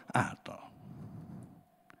megigazulása által.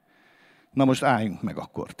 Na most álljunk meg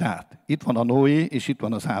akkor. Tehát itt van a Noé, és itt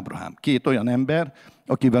van az Ábrahám. Két olyan ember,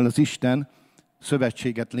 akivel az Isten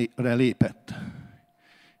szövetséget lépett,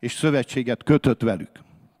 és szövetséget kötött velük.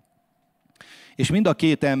 És mind a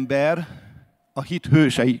két ember a hit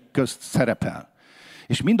hősei közt szerepel.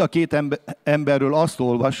 És mind a két emberről azt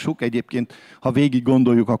olvassuk, egyébként, ha végig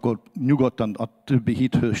gondoljuk, akkor nyugodtan a többi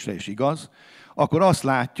hithősre is igaz, akkor azt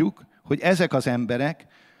látjuk, hogy ezek az emberek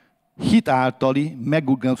hit általi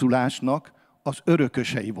megigazulásnak az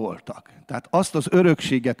örökösei voltak. Tehát azt az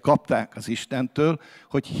örökséget kapták az Istentől,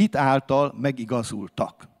 hogy hit által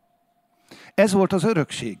megigazultak. Ez volt az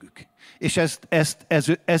örökségük. És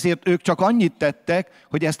ezért ők csak annyit tettek,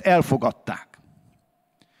 hogy ezt elfogadták.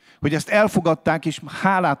 Hogy ezt elfogadták, és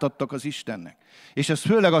hálát adtak az Istennek. És ez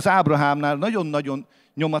főleg az Ábrahámnál nagyon-nagyon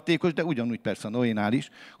nyomatékos, de ugyanúgy persze a Noénál is,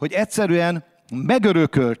 hogy egyszerűen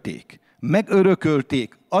megörökölték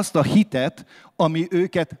azt a hitet, ami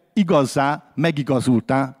őket igazzá,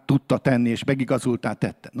 megigazultá tudta tenni, és megigazultá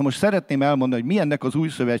tette. Na most szeretném elmondani, hogy mi ennek az új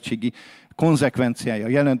szövetségi konzekvenciája,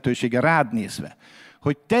 jelentősége rád nézve,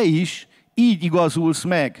 hogy te is így igazulsz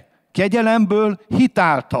meg, kegyelemből,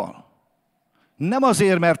 hitáltal. Nem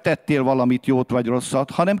azért, mert tettél valamit jót vagy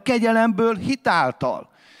rosszat, hanem kegyelemből, hitáltal.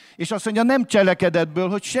 És azt mondja, nem cselekedetből,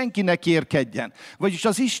 hogy senki ne kérkedjen. Vagyis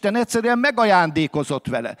az Isten egyszerűen megajándékozott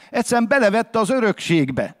vele. Egyszerűen belevette az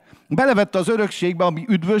örökségbe. Belevette az örökségbe a mi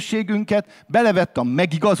üdvösségünket, belevette a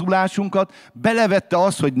megigazulásunkat, belevette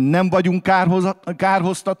azt, hogy nem vagyunk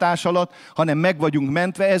kárhoztatás alatt, hanem meg vagyunk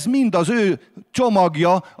mentve. Ez mind az ő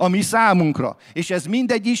csomagja a mi számunkra. És ez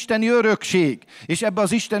mind egy isteni örökség. És ebbe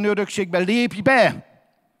az isteni örökségbe lépj be!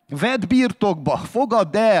 Vedd birtokba,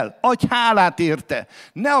 fogadd el, adj hálát érte.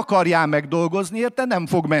 Ne akarjál megdolgozni érte, nem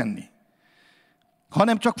fog menni.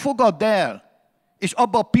 Hanem csak fogadd el. És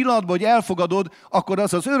abban a pillanatban, hogy elfogadod, akkor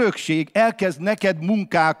az az örökség elkezd neked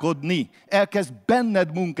munkálkodni. Elkezd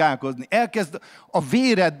benned munkálkozni. Elkezd a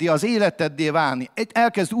véreddé, az életeddé válni.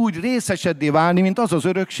 Elkezd úgy részeseddé válni, mint az az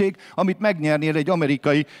örökség, amit megnyernél egy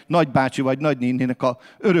amerikai nagybácsi vagy nagynéninek a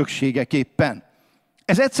örökségeképpen.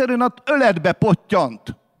 Ez egyszerűen az öletbe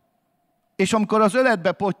pottyant. És amikor az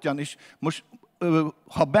öletbe pottyan, és most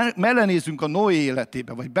ha belenézzünk a Noé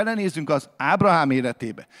életébe, vagy belenézzünk az Ábrahám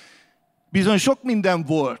életébe, bizony sok minden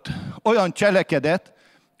volt, olyan cselekedet,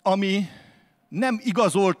 ami nem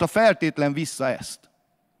igazolta feltétlen vissza ezt.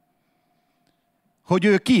 Hogy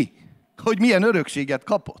ő ki? Hogy milyen örökséget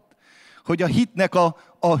kapott? Hogy a hitnek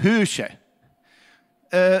a hőse.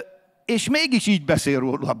 És mégis így beszél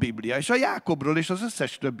róla a Biblia. És a Jákobról és az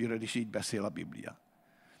összes többiről is így beszél a Biblia.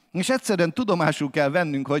 És egyszerűen tudomásul kell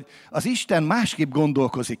vennünk, hogy az Isten másképp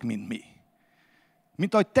gondolkozik, mint mi.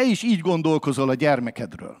 Mint ahogy te is így gondolkozol a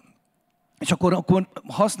gyermekedről. És akkor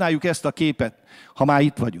használjuk ezt a képet, ha már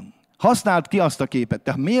itt vagyunk. Használd ki azt a képet.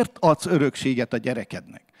 Te miért adsz örökséget a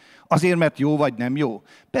gyerekednek? Azért, mert jó vagy nem jó?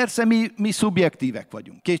 Persze mi szubjektívek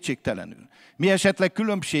vagyunk, kétségtelenül. Mi esetleg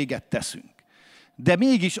különbséget teszünk. De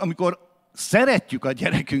mégis, amikor szeretjük a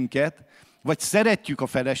gyerekünket, vagy szeretjük a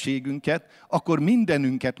feleségünket, akkor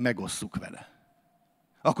mindenünket megosszuk vele.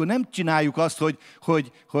 Akkor nem csináljuk azt,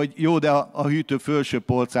 hogy jó, de a hűtő felső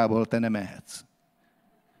polcából te nem ehetsz.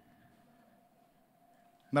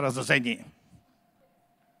 Mert az az enyém.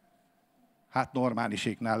 Hát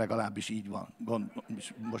normáliséknál legalábbis így van.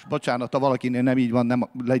 Most bocsánat, ha valakinél nem így van, nem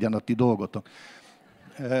legyen a ti dolgotok.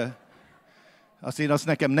 Azt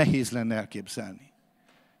nekem nehéz lenne elképzelni,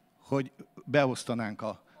 hogy beosztanánk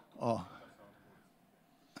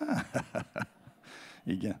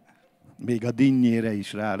Igen. Még a dinnyére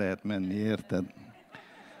is rá lehet menni, érted?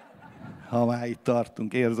 Ha már itt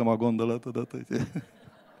tartunk, érzem a gondolatodat, hogy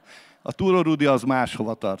a túrorudi az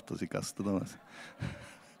máshova tartozik, azt tudom.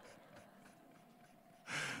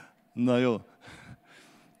 Na jó.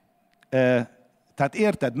 Tehát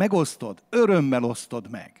érted, megosztod, örömmel osztod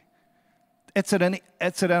meg.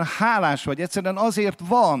 Egyszerűen hálás vagy, egyszerűen azért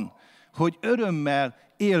van, hogy örömmel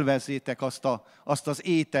élvezzétek azt az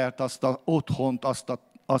ételt, azt az otthont,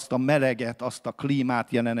 azt a meleget, azt a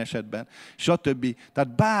klímát jelen esetben, stb.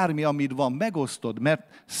 Tehát bármi, amit van, megosztod,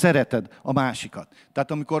 mert szereted a másikat.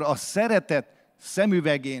 Tehát amikor a szeretet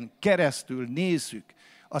szemüvegén keresztül nézzük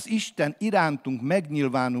az Isten irántunk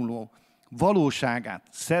megnyilvánuló valóságát,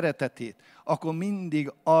 szeretetét, akkor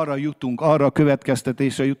mindig arra jutunk, arra a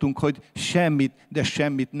következtetésre jutunk, hogy semmit, de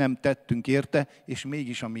semmit nem tettünk érte, és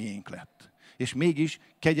mégis a miénk lett. És mégis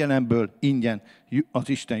kegyelemből ingyen az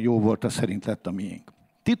Isten jó volta szerint lett a miénk.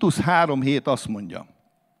 Titus 3:7 azt mondja,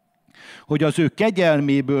 hogy az ő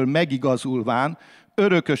kegyelméből megigazulván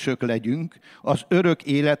örökösök legyünk az örök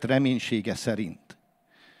élet reménysége szerint.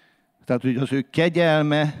 Tehát, hogy az ő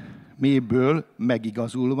kegyelméből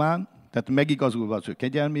megigazulván, tehát megigazulva az ő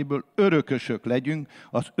kegyelméből, örökösök legyünk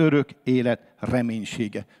az örök élet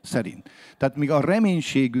reménysége szerint. Tehát még a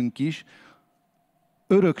reménységünk is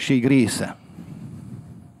örökség része.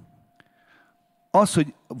 Az,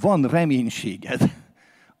 hogy van reménységed,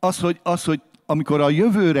 az, hogy amikor a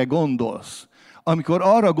jövőre gondolsz, amikor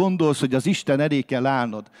arra gondolsz, hogy az Isten elé kell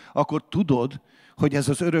állnod, akkor tudod, hogy ez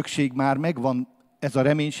az örökség már megvan, ez a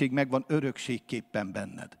reménység megvan örökségképpen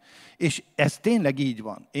benned. És ez tényleg így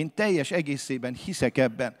van. Én teljes egészében hiszek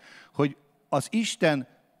ebben, hogy az Isten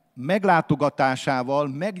meglátogatásával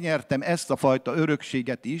megnyertem ezt a fajta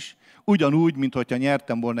örökséget is, ugyanúgy, mint hogyha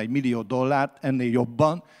nyertem volna $1 millió, ennél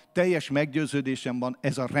jobban, teljes meggyőződésem van,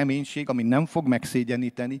 ez a reménység, ami nem fog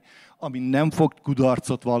megszégyeníteni, ami nem fog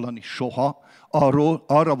kudarcot vallani soha,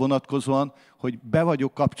 arra vonatkozóan, hogy be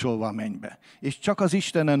vagyok kapcsolva a mennybe. És csak az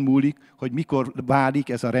Istenen múlik, hogy mikor válik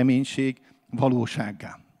ez a reménység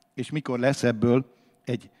valósággá. És mikor lesz ebből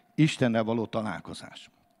egy Istennel való találkozás.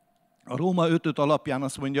 A Róma 5 alapján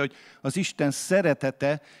azt mondja, hogy az Isten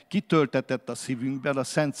szeretete kitöltetett a szívünkben a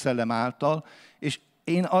Szent Szellem által, és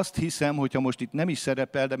én azt hiszem, hogyha most itt nem is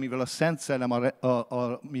szerepel, de mivel a Szent Szellem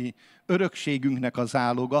a mi örökségünknek a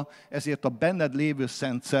záloga, ezért a benned lévő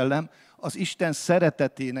Szent Szellem az Isten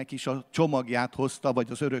szeretetének is a csomagját hozta, vagy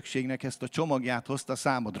az örökségnek ezt a csomagját hozta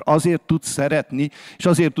számodra. Azért tudsz szeretni, és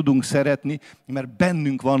azért tudunk szeretni, mert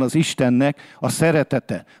bennünk van az Istennek a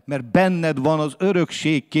szeretete. Mert benned van az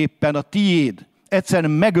örökségképpen a tiéd.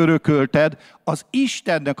 Egyszerűen megörökölted az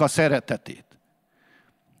Istennek a szeretetét.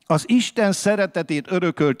 Az Isten szeretetét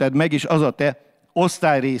örökölted meg, és az a te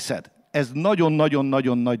osztályrészed. Ez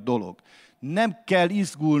nagyon-nagyon-nagyon nagy dolog. Nem kell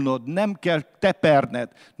izgulnod, nem kell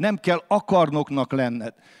teperned, nem kell akarnoknak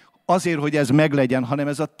lenned azért, hogy ez meglegyen, hanem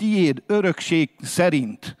ez a tiéd örökség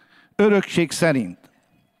szerint. Örökség szerint.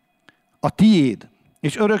 A tiéd.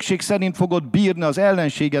 És örökség szerint fogod bírni az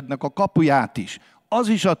ellenségednek a kapuját is. Az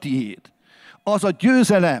is a tiéd. Az a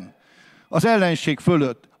győzelem az ellenség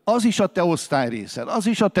fölött. Az is a te osztályrészed. Az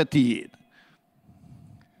is a te tiéd.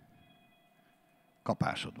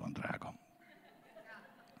 Kapásod van, drágam.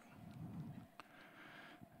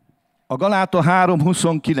 A Galáta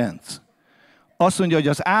 3:29 azt mondja, hogy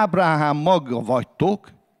az Ábrahám maga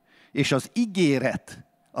vagytok, és az ígéret,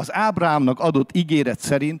 az Ábrahámnak adott ígéret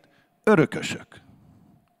szerint örökösök.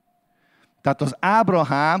 Tehát az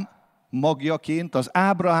Ábrahám magjaként, az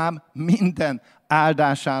Ábrahám minden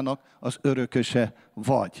áldásának az örököse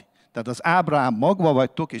vagy. Tehát az Ábrahám magva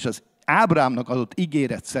vagytok, és az Ábrahámnak adott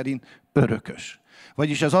ígéret szerint örökös.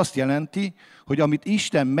 Vagyis ez azt jelenti, hogy amit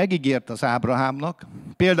Isten megígért az Ábrahámnak,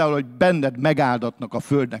 például, hogy benned megáldatnak a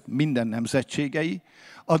földnek minden nemzetségei,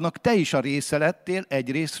 annak te is a része lettél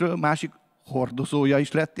egy részről, másik hordozója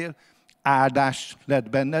is lettél, áldás lett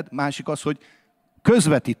benned, másik az, hogy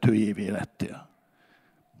közvetítőjévé lettél.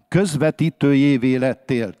 Közvetítőjévé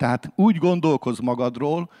lettél. Tehát úgy gondolkozz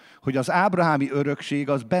magadról, hogy az ábrahámi örökség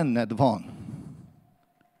az benned van.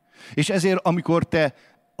 És ezért, amikor te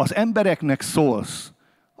az embereknek szólsz,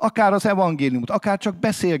 akár az evangéliumot, akár csak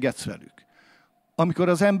beszélgetsz velük, amikor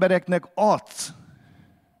az embereknek adsz,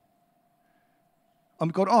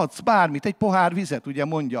 amikor adsz bármit, egy pohár vizet, ugye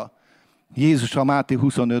mondja Jézus a Máté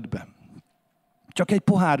 25-ben. Csak egy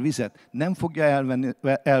pohár vizet nem fogja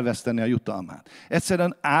elveszteni a jutalmát.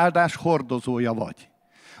 Egyszerűen áldás hordozója vagy.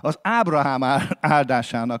 Az Ábrahám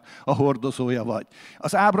áldásának a hordozója vagy.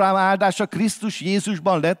 Az Ábrahám áldása Krisztus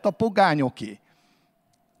Jézusban lett a pogányoké.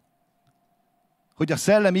 Hogy a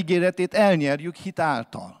szellem ígéretét elnyerjük hit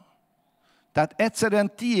által. Tehát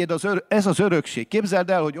egyszerűen tiéd ez az örökség. Képzeld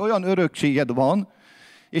el, hogy olyan örökséged van,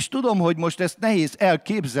 és tudom, hogy most ezt nehéz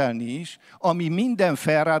elképzelni is, ami minden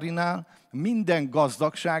Ferrarinál, minden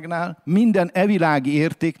gazdagságnál, minden evilági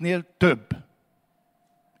értéknél több,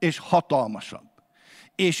 és hatalmasabb,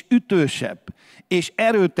 és ütősebb, és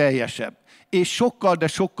erőteljesebb, és sokkal, de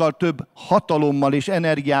sokkal több hatalommal és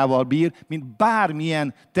energiával bír, mint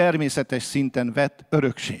bármilyen természetes szinten vett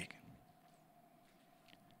örökség.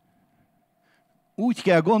 Úgy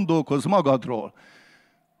kell gondolkozz magadról,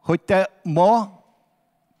 hogy te ma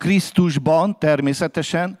Krisztusban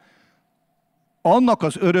természetesen annak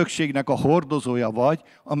az örökségnek a hordozója vagy,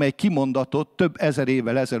 amely kimondatott több ezer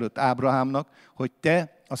évvel ezelőtt Ábrahámnak, hogy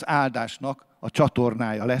te az áldásnak a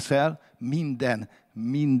csatornája leszel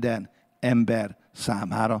minden ember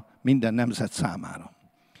számára, minden nemzet számára.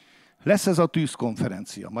 Lesz ez a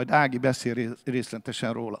tűzkonferencia, majd Ági beszél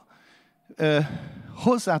részletesen róla.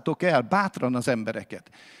 Hozzátok el bátran az embereket.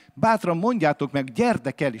 Bátran mondjátok meg,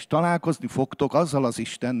 gyertek el, és találkozni fogtok azzal az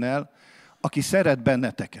Istennel, aki szeret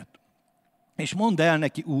benneteket. És mondd el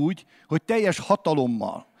neki úgy, hogy teljes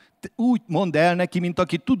hatalommal. Úgy mondd el neki, mint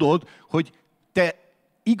aki tudod, hogy te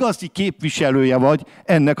igazi képviselője vagy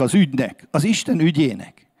ennek az ügynek, az Isten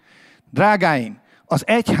ügyének. Drágáim, az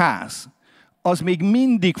egyház, az még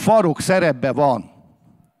mindig farok szerepbe van.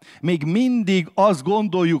 Még mindig azt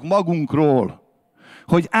gondoljuk magunkról,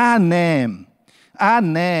 hogy nem.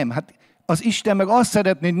 Hát az Isten meg azt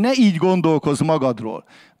szeretné, hogy ne így gondolkozz magadról.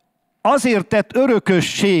 Azért tett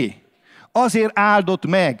örökössé, azért áldott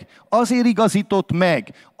meg, azért igazított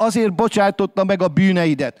meg, azért bocsájtotta meg a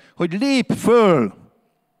bűneidet, hogy lépj föl,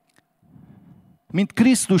 mint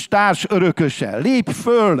Krisztus társ örököse. Lépj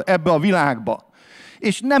föl ebbe a világba.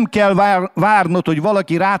 És nem kell várnod, hogy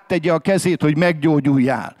valaki rád tegye a kezét, hogy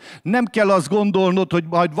meggyógyuljál. Nem kell azt gondolnod, hogy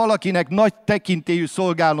majd valakinek nagy tekintélyű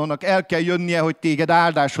szolgálónak el kell jönnie, hogy téged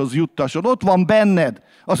áldáshoz juttasson. Ott van benned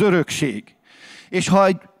az örökség. És ha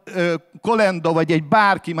egy kolenda vagy egy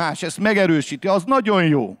bárki más ezt megerősíti, az nagyon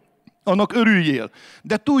jó. Annak örüljél.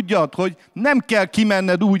 De tudjad, hogy nem kell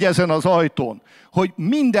kimenned úgy ezen az ajtón, hogy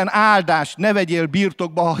minden áldást ne vegyél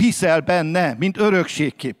birtokba, ha hiszel benne, mint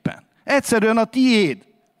örökségképpen. Egyszerűen a tiéd.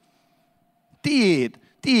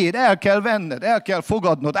 Tiéd, el kell venned, el kell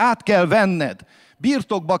fogadnod, át kell venned,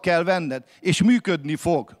 birtokba kell venned, és működni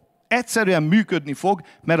fog. Egyszerűen működni fog,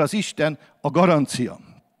 mert az Isten a garancia.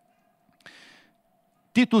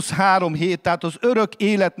 Titus 3:7, tehát az örök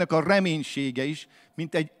életnek a reménysége is,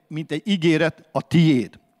 mint egy ígéret a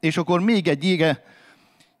tiéd. És akkor még egy íge,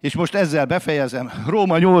 és most ezzel befejezem.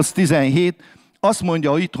 Róma 8:17 azt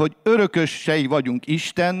mondja itt, hogy örökösei vagyunk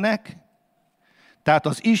Istennek, tehát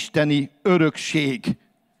az isteni örökség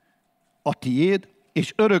a tiéd,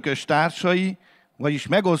 és örökös társai, vagyis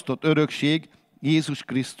megosztott örökség Jézus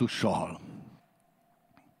Krisztussal.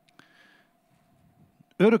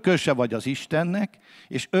 Örököse vagy az Istennek,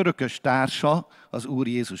 és örökös társa az Úr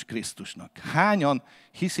Jézus Krisztusnak. Hányan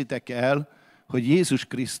hiszitek el, hogy Jézus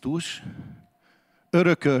Krisztus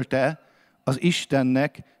örökölte az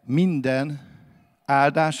Istennek minden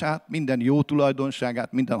áldását, minden jó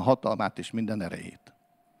tulajdonságát, minden hatalmát és minden erejét?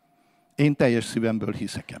 Én teljes szívemből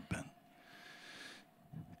hiszek ebben.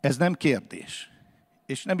 Ez nem kérdés.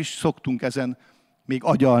 És nem is szoktunk ezen még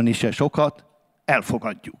agyalni se sokat,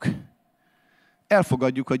 elfogadjuk.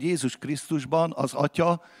 Elfogadjuk, hogy Jézus Krisztusban az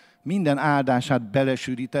Atya minden áldását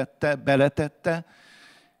belesűrítette, beletette,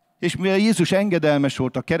 És mivel Jézus engedelmes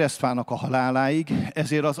volt a keresztfának a haláláig,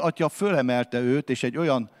 ezért az Atya fölemelte őt, és egy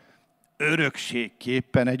olyan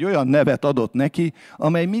örökségképpen, egy olyan nevet adott neki,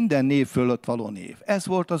 amely minden név fölött való név. Ez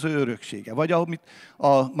volt az ő öröksége. Vagy amit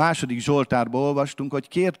a második Zsoltárban olvastunk, hogy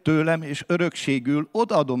kér tőlem, és örökségül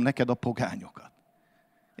odaadom neked a pogányokat.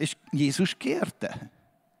 És Jézus kérte.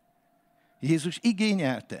 Jézus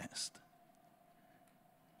igényelte ezt.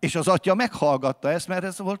 És az Atya meghallgatta ezt, mert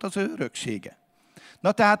ez volt az ő öröksége.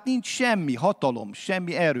 Na tehát nincs semmi hatalom,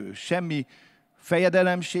 semmi erő, semmi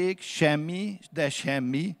fejedelemség, semmi, de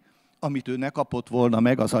semmi, amit ő ne kapott volna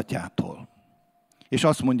meg az Atyától. És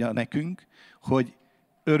azt mondja nekünk, hogy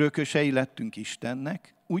örökösei lettünk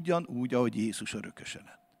Istennek, ugyanúgy, ahogy Jézus örököse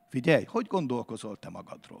lett. Figyelj, hogy gondolkozol te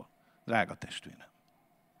magadról, drága testvérem?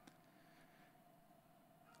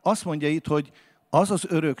 Azt mondja itt, hogy az az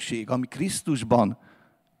örökség, ami Krisztusban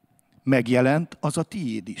megjelent, az a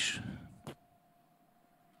tiéd is.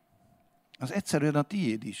 Az egyszerűen a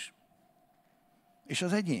tiéd is. És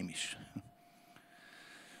az enyém is.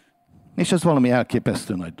 És ez valami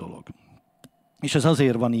elképesztő nagy dolog. És ez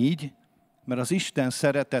azért van így, mert az Isten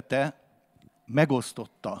szeretete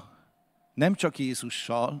megosztotta nem csak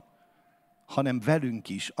Jézussal, hanem velünk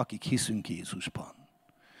is, akik hiszünk Jézusban.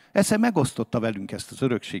 Ezzel megosztotta velünk ezt az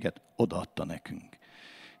örökséget, odaadta nekünk.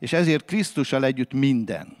 És ezért Krisztussal együtt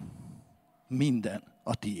minden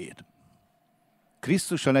a tiéd.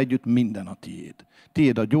 Krisztussal együtt minden a tiéd.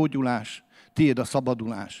 Tiéd a gyógyulás, tiéd a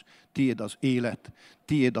szabadulás, tiéd az élet,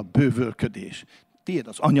 tiéd a bővölködés, tiéd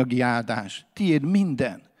az anyagi áldás, tiéd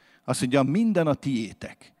minden. Azt mondja, minden a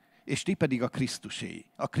tiétek, és ti pedig a Krisztusé,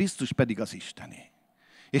 a Krisztus pedig az Istené.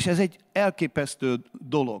 És ez egy elképesztő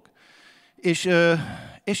dolog. És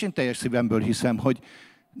én teljes szívemből hiszem, hogy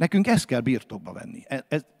nekünk ezt kell birtokba venni.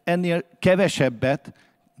 Ennél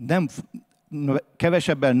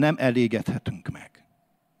kevesebben nem elégedhetünk meg.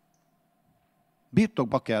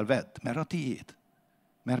 Birtokba kell vedd, mert a tiéd.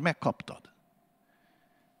 Mert megkaptad.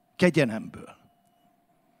 Kegyelemből.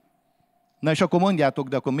 Na és akkor mondjátok,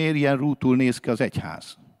 de akkor miért ilyen rútul néz ki az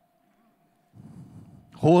egyház?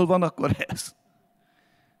 Hol van akkor ez?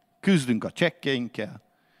 Küzdünk a csekkeinkkel,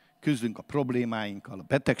 küzdünk a problémáinkkal, a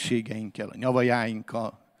betegségeinkkel, a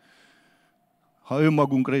nyavajáinkkal. Ha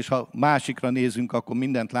önmagunkra és ha másikra nézünk, akkor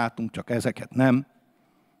mindent látunk, csak ezeket nem.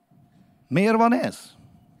 Miért van ez?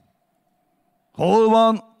 Hol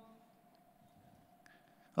van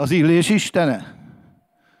az illés Istene?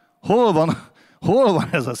 Hol van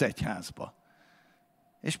ez az egyházba?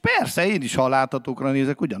 És persze, én is, ha a látatókra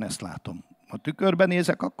nézek, ugyanezt látom. Ha tükörben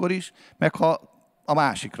nézek, akkor is, meg ha a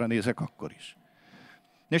másikra nézek, akkor is.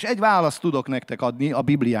 És egy választ tudok nektek adni a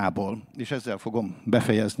Bibliából, és ezzel fogom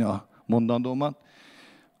befejezni a mondandómat.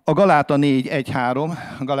 A Galáta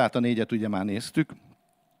 4.1.3, a Galáta 4-et ugye már néztük,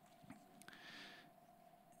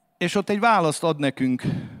 és ott egy választ ad nekünk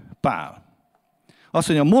Pál. Azt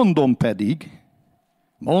mondja,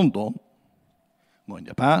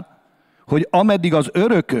 mondja Pál, hogy ameddig az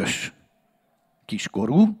örökös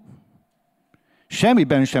kiskorú,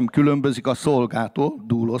 semmiben sem különbözik a szolgától,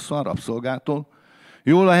 dúloszban, rabszolgától,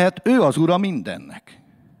 jól lehet, ő az ura mindennek.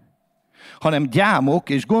 Hanem gyámok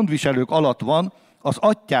és gondviselők alatt van az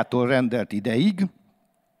atyától rendelt ideig,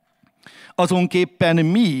 azonképpen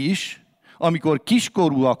mi is, amikor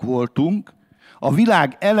kiskorúak voltunk, a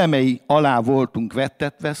világ elemei alá voltunk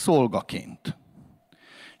vettetve szolgaként.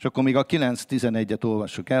 És akkor még a 9.11-et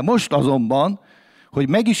olvassuk el. Most azonban, hogy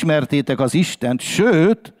megismertétek az Istent,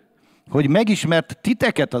 sőt, hogy megismert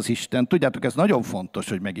titeket az Isten. Tudjátok, ez nagyon fontos,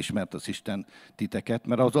 hogy megismert az Isten titeket,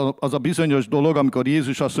 mert az a bizonyos dolog, amikor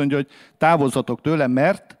Jézus azt mondja, hogy távozzatok tőlem,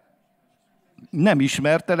 mert nem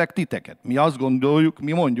ismertelek titeket. Mi azt gondoljuk,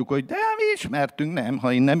 mi mondjuk, hogy de mi ismertünk, nem.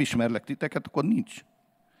 Ha én nem ismerlek titeket, akkor nincs.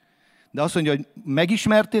 De azt mondja, hogy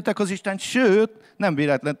megismertétek az Istent, sőt, nem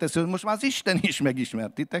véletlen teszi, hogy most már az Isten is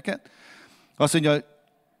megismert titeket. Azt mondja, hogy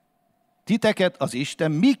titeket az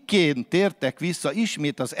Isten miként tértek vissza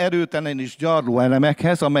ismét az erőtelen és gyarló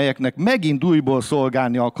elemekhez, amelyeknek megint újból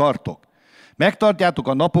szolgálni akartok. Megtartjátok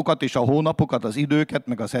a napokat és a hónapokat, az időket,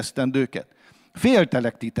 meg az esztendőket.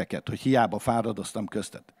 Féltelek titeket, hogy hiába fáradoztam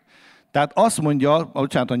köztetek. Tehát azt mondja,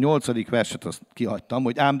 bocsánat, a 8. verset azt kihagytam,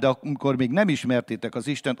 hogy ám, de amikor még nem ismertétek az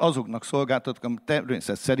Istent, azoknak szolgáltatok, amik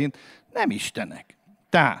természet szerint nem istenek.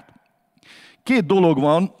 Tehát 2 dolog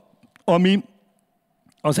van, ami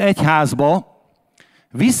az egyházba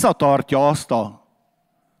visszatartja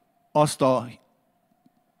azt a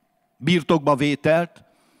birtokba vételt,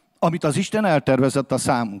 amit az Isten eltervezett a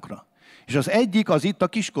számunkra. És az egyik az itt a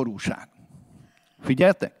kiskorúság.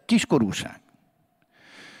 Figyeltek? Kiskorúság.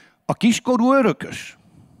 A kiskorú örökös.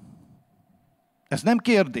 Ez nem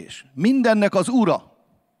kérdés. Mindennek az ura.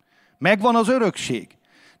 Megvan az örökség.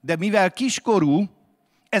 De mivel kiskorú,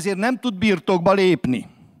 ezért nem tud birtokba lépni.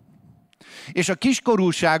 És a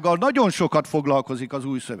kiskorúsággal nagyon sokat foglalkozik az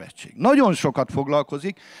Új Szövetség. Nagyon sokat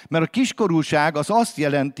foglalkozik, mert a kiskorúság az azt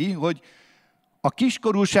jelenti, hogy a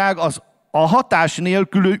kiskorúság az a hatás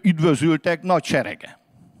nélkül üdvözültek nagy serege.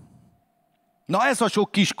 Na ez a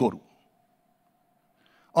sok kiskorú.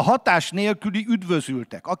 A hatás nélküli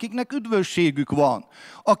üdvözültek, akiknek üdvösségük van,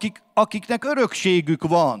 akiknek örökségük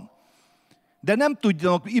van, de nem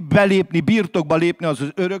tudnak belépni, birtokba lépni az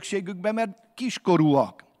örökségükbe, mert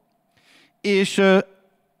kiskorúak. És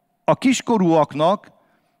a kiskorúaknak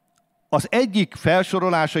az egyik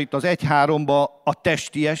felsorolása itt az 1.3-ba a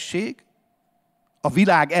testiesség, a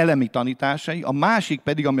világ elemi tanításai, a másik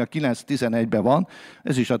pedig, ami a 9.11-ben van,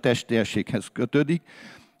 ez is a testiességhez kötődik,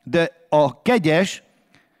 de a kegyes,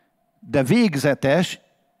 de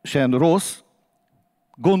végzetesen rossz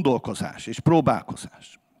gondolkozás és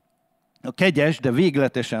próbálkozás. A kegyes, de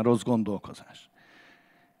végletesen rossz gondolkozás.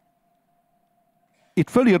 Itt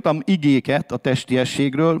fölírtam igéket a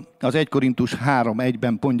testiességről, az 1 Korintus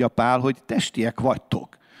 3.1-ben mondja Pál, hogy testiek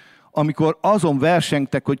vagytok. Amikor azon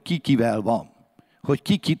versengtek, hogy ki kivel van, hogy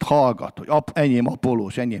ki kit hallgat, hogy enyém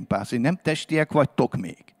Apollós, enyém Pászé, nem testiek vagytok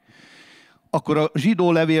még. Akkor a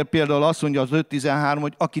zsidó levél például azt mondja az 5.13,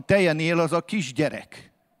 hogy aki tejen él, az a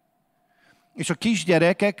kisgyerek. És a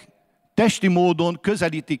kisgyerekek testi módon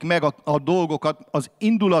közelítik meg a dolgokat az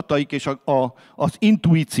indulataik és az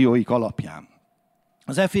intuícióik alapján.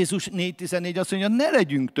 Az Efézus 4.14 azt mondja, ne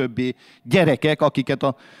legyünk többé gyerekek, akiket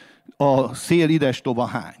a szél idestova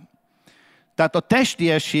hány. Tehát a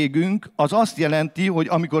testiességünk az azt jelenti, hogy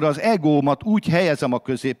amikor az egómat úgy helyezem a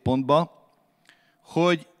középpontba,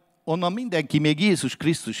 hogy onnan mindenki, még Jézus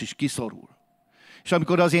Krisztus is kiszorul. És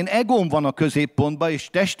amikor az én egóm van a középpontban, és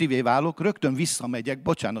testivé válok, rögtön visszamegyek,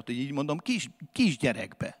 bocsánat, hogy így mondom,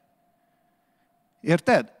 kisgyerekbe.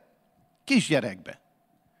 Érted? Kisgyerekbe.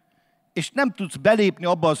 És nem tudsz belépni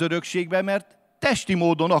abba az örökségbe, mert testi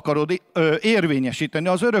módon akarod érvényesíteni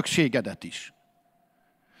az örökségedet is.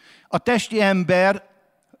 A testi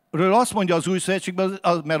emberről azt mondja az Új Szövetségben,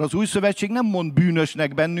 mert az Új Szövetség nem mond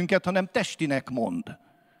bűnösnek bennünket, hanem testinek mond.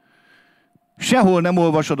 Sehol nem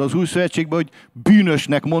olvasod az Új Szövetségben, hogy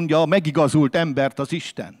bűnösnek mondja a megigazult embert az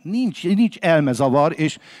Isten. Nincs elmezavar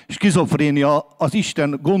és skizofrénia az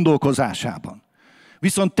Isten gondolkozásában.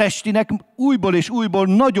 Viszont testinek újból és újból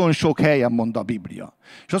nagyon sok helyen mond a Biblia.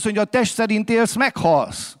 És azt mondja, a test szerint élsz,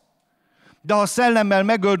 meghalsz. De ha szellemmel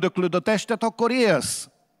megördöklöd a testet, akkor élsz.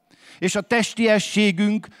 És a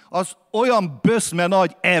testiességünk az olyan böszme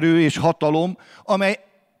nagy erő és hatalom, amely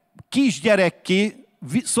kisgyerekké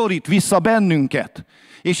szorít vissza bennünket.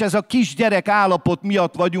 És ez a kisgyerek állapot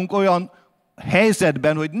miatt vagyunk olyan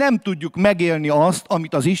helyzetben, hogy nem tudjuk megélni azt,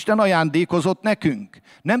 amit az Isten ajándékozott nekünk.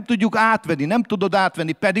 Nem tudjuk átvenni, nem tudod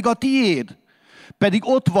átvenni, pedig a tiéd. Pedig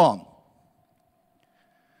ott van.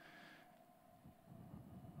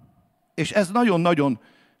 És ez nagyon-nagyon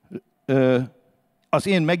az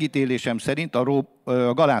én megítélésem szerint, a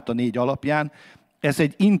Galáta 4 alapján, ez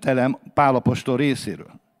egy intelem Pál apostol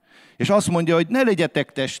részéről. És azt mondja, hogy ne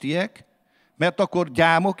legyetek testiek, mert akkor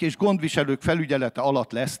gyámok és gondviselők felügyelete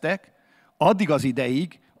alatt lesztek, addig az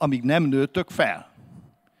ideig, amíg nem nőttök fel.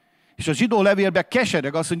 És a zsidó levélben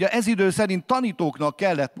kesereg, azt mondja, ez idő szerint tanítóknak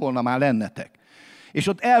kellett volna már lennetek. És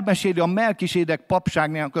ott elmeséli a Melkisédek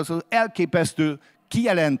papságnának az elképesztő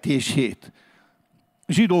kijelentését,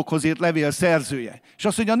 zsidókhoz írt levél szerzője. És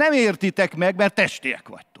azt mondja, nem értitek meg, mert testiek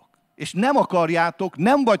vagytok. És nem akarjátok,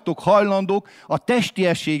 nem vagytok hajlandók a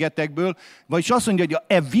testiességetekből, vagyis azt mondja,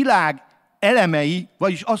 hogy a világ elemei,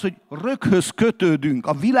 vagyis az, hogy röghöz kötődünk,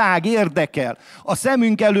 a világ érdekel, a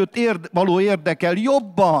szemünk előtt való érdekel,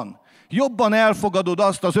 jobban elfogadod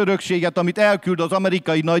azt az örökséget, amit elküld az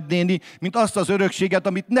amerikai nagynéni, mint azt az örökséget,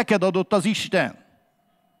 amit neked adott az Isten.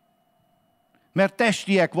 Mert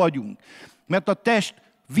testiek vagyunk. Mert a test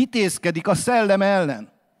vitézkedik a szellem ellen.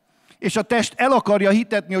 És a test el akarja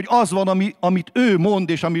hitetni, hogy az van, amit ő mond,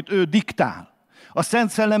 és amit ő diktál. A Szent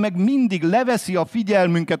Szellem meg mindig leveszi a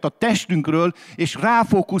figyelmünket a testünkről, és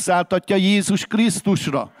ráfókuszáltatja Jézus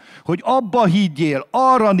Krisztusra. Hogy abba higgyél,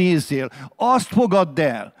 arra nézzél, azt fogadd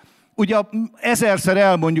el. Ugye ezerszer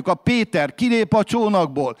elmondjuk, a Péter kilép a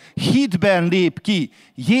csónakból, hitben lép ki,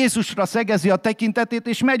 Jézusra szegezi a tekintetét,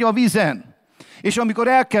 és megy a vízen. És amikor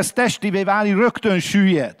elkezd testivé válni, rögtön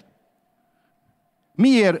süllyed.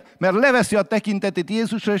 Miért? Mert leveszi a tekintetét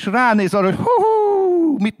Jézusra, és ránéz arra, hogy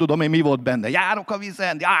mit tudom én, mi volt benne. Járok a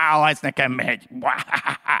vízen, ez nekem megy.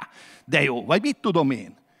 De jó, vagy mit tudom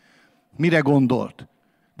én. Mire gondolt.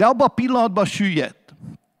 De abban a pillanatban süllyedt.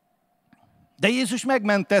 De Jézus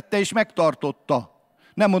megmentette és megtartotta.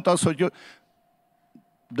 Nem mondta azt, hogy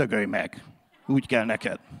dögölj meg, úgy kell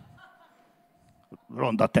neked.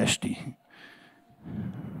 Ronda testi.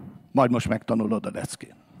 Majd most megtanulod a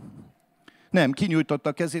leckét. Nem, kinyújtotta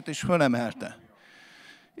a kezét, és fölemelte.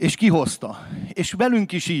 És kihozta. És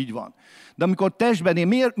velünk is így van. De amikor testben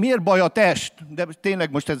él, miért baj a test? De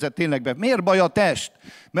tényleg most ezzel tényleg miért baj a test?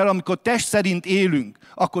 Mert amikor test szerint élünk,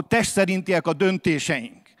 akkor test szerintiek a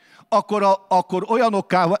döntéseink. Akkor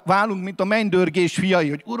olyanokká válunk, mint a mennydörgés fiai,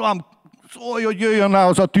 hogy Uram, szólj, hogy jöjjön rá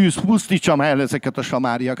az a tűz, pusztítsam el ezeket a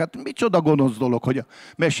samáriakat. Micsoda gonosz dolog, hogy a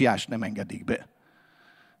mesiást nem engedik be.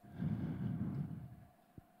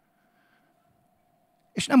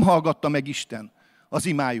 És nem hallgatta meg Isten az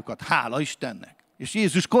imájukat, hála Istennek. És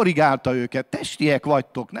Jézus korrigálta őket, testiek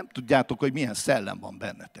vagytok, nem tudjátok, hogy milyen szellem van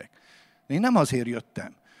bennetek. Én nem azért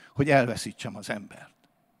jöttem, hogy elveszítsem az embert.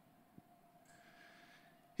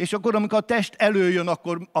 És akkor, amikor a test előjön,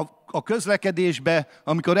 akkor a közlekedésbe,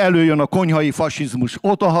 amikor előjön a konyhai fasizmus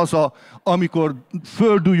odahaza, amikor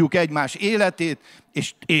földújjuk egymás életét,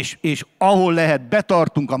 és ahol lehet,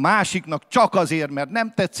 betartunk a másiknak, csak azért, mert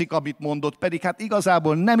nem tetszik, amit mondott, pedig hát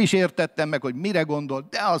igazából nem is értettem meg, hogy mire gondolt,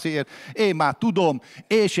 de azért én már tudom,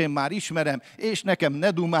 és én már ismerem, és nekem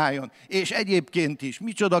ne dumáljon, és egyébként is,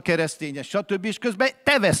 micsoda keresztényes, stb. És közben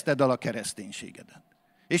te veszted el a kereszténységedet.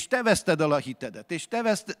 És te veszted el a hitedet, és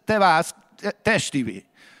te válsz testivé.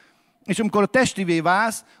 És amikor a testivé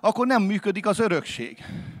válsz, akkor nem működik az örökség.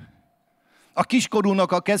 A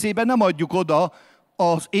kiskorúnak a kezébe nem adjuk oda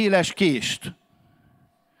az éles kést,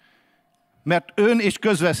 mert ön és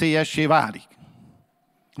közveszélyessé válik.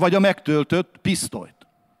 Vagy a megtöltött pisztolyt.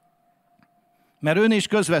 Mert ön és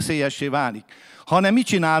közveszélyessé válik. Hanem mit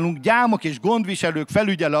csinálunk? Gyámok és gondviselők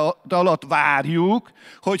felügyelet alatt várjuk,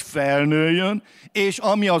 hogy felnőjön, és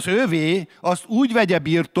ami az övé, azt úgy vegye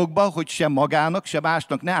birtokba, hogy sem magának, sem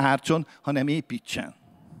másnak ne ártson, hanem építsen.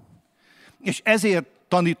 És ezért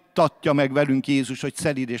tanítatja meg velünk Jézus, hogy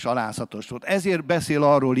szelíd és alázatos volt. Ezért beszél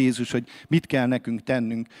arról Jézus, hogy mit kell nekünk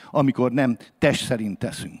tennünk, amikor nem test szerint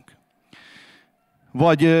teszünk.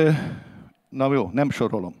 Vagy, na jó, nem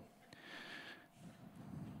sorolom.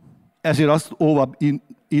 Ezért azt óva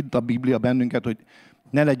itt a Biblia bennünket, hogy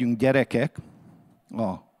ne legyünk gyerekek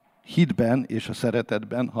a hitben és a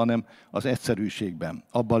szeretetben, hanem az egyszerűségben.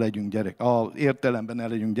 Abban legyünk gyerekek. Az értelemben ne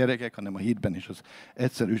legyünk gyerekek, hanem a hitben és az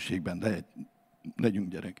egyszerűségben legyünk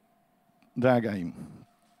gyerekek. Drágáim!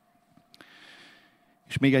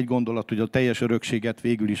 És még egy gondolat, hogy a teljes örökséget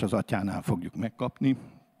végül is az Atyánál fogjuk megkapni,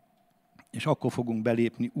 és akkor fogunk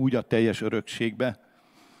belépni úgy a teljes örökségbe,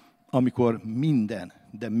 amikor minden,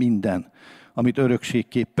 de minden, amit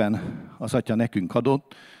örökségképpen az Atya nekünk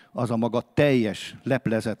adott, az a maga teljes,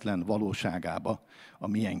 leplezetlen valóságába a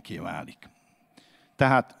miénké válik.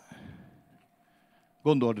 Tehát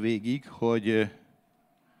gondold végig, hogy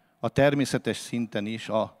a természetes szinten is,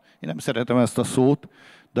 én nem szeretem ezt a szót,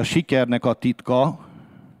 de a sikernek a titka,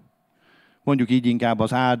 mondjuk így inkább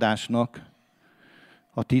az áldásnak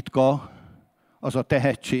a titka, az a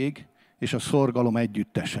tehetség és a szorgalom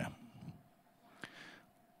együttese.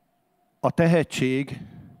 A tehetség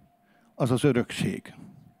az az örökség,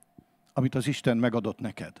 amit az Isten megadott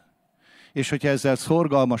neked. És hogyha ezzel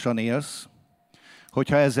szorgalmasan élsz,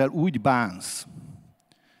 hogyha ezzel úgy bánsz,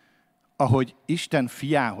 ahogy Isten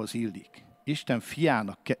fiához illik, Isten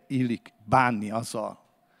fiának illik bánni azzal,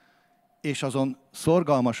 és azon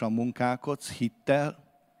szorgalmasan munkálkodsz, hittel,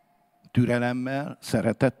 türelemmel,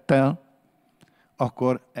 szeretettel,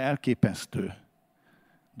 akkor elképesztő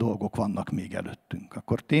dolgok vannak még előttünk.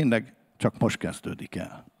 Akkor tényleg csak most kezdődik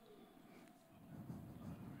el.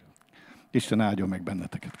 Isten áldjon meg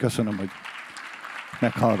benneteket. Köszönöm, hogy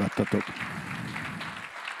meghallgattatok.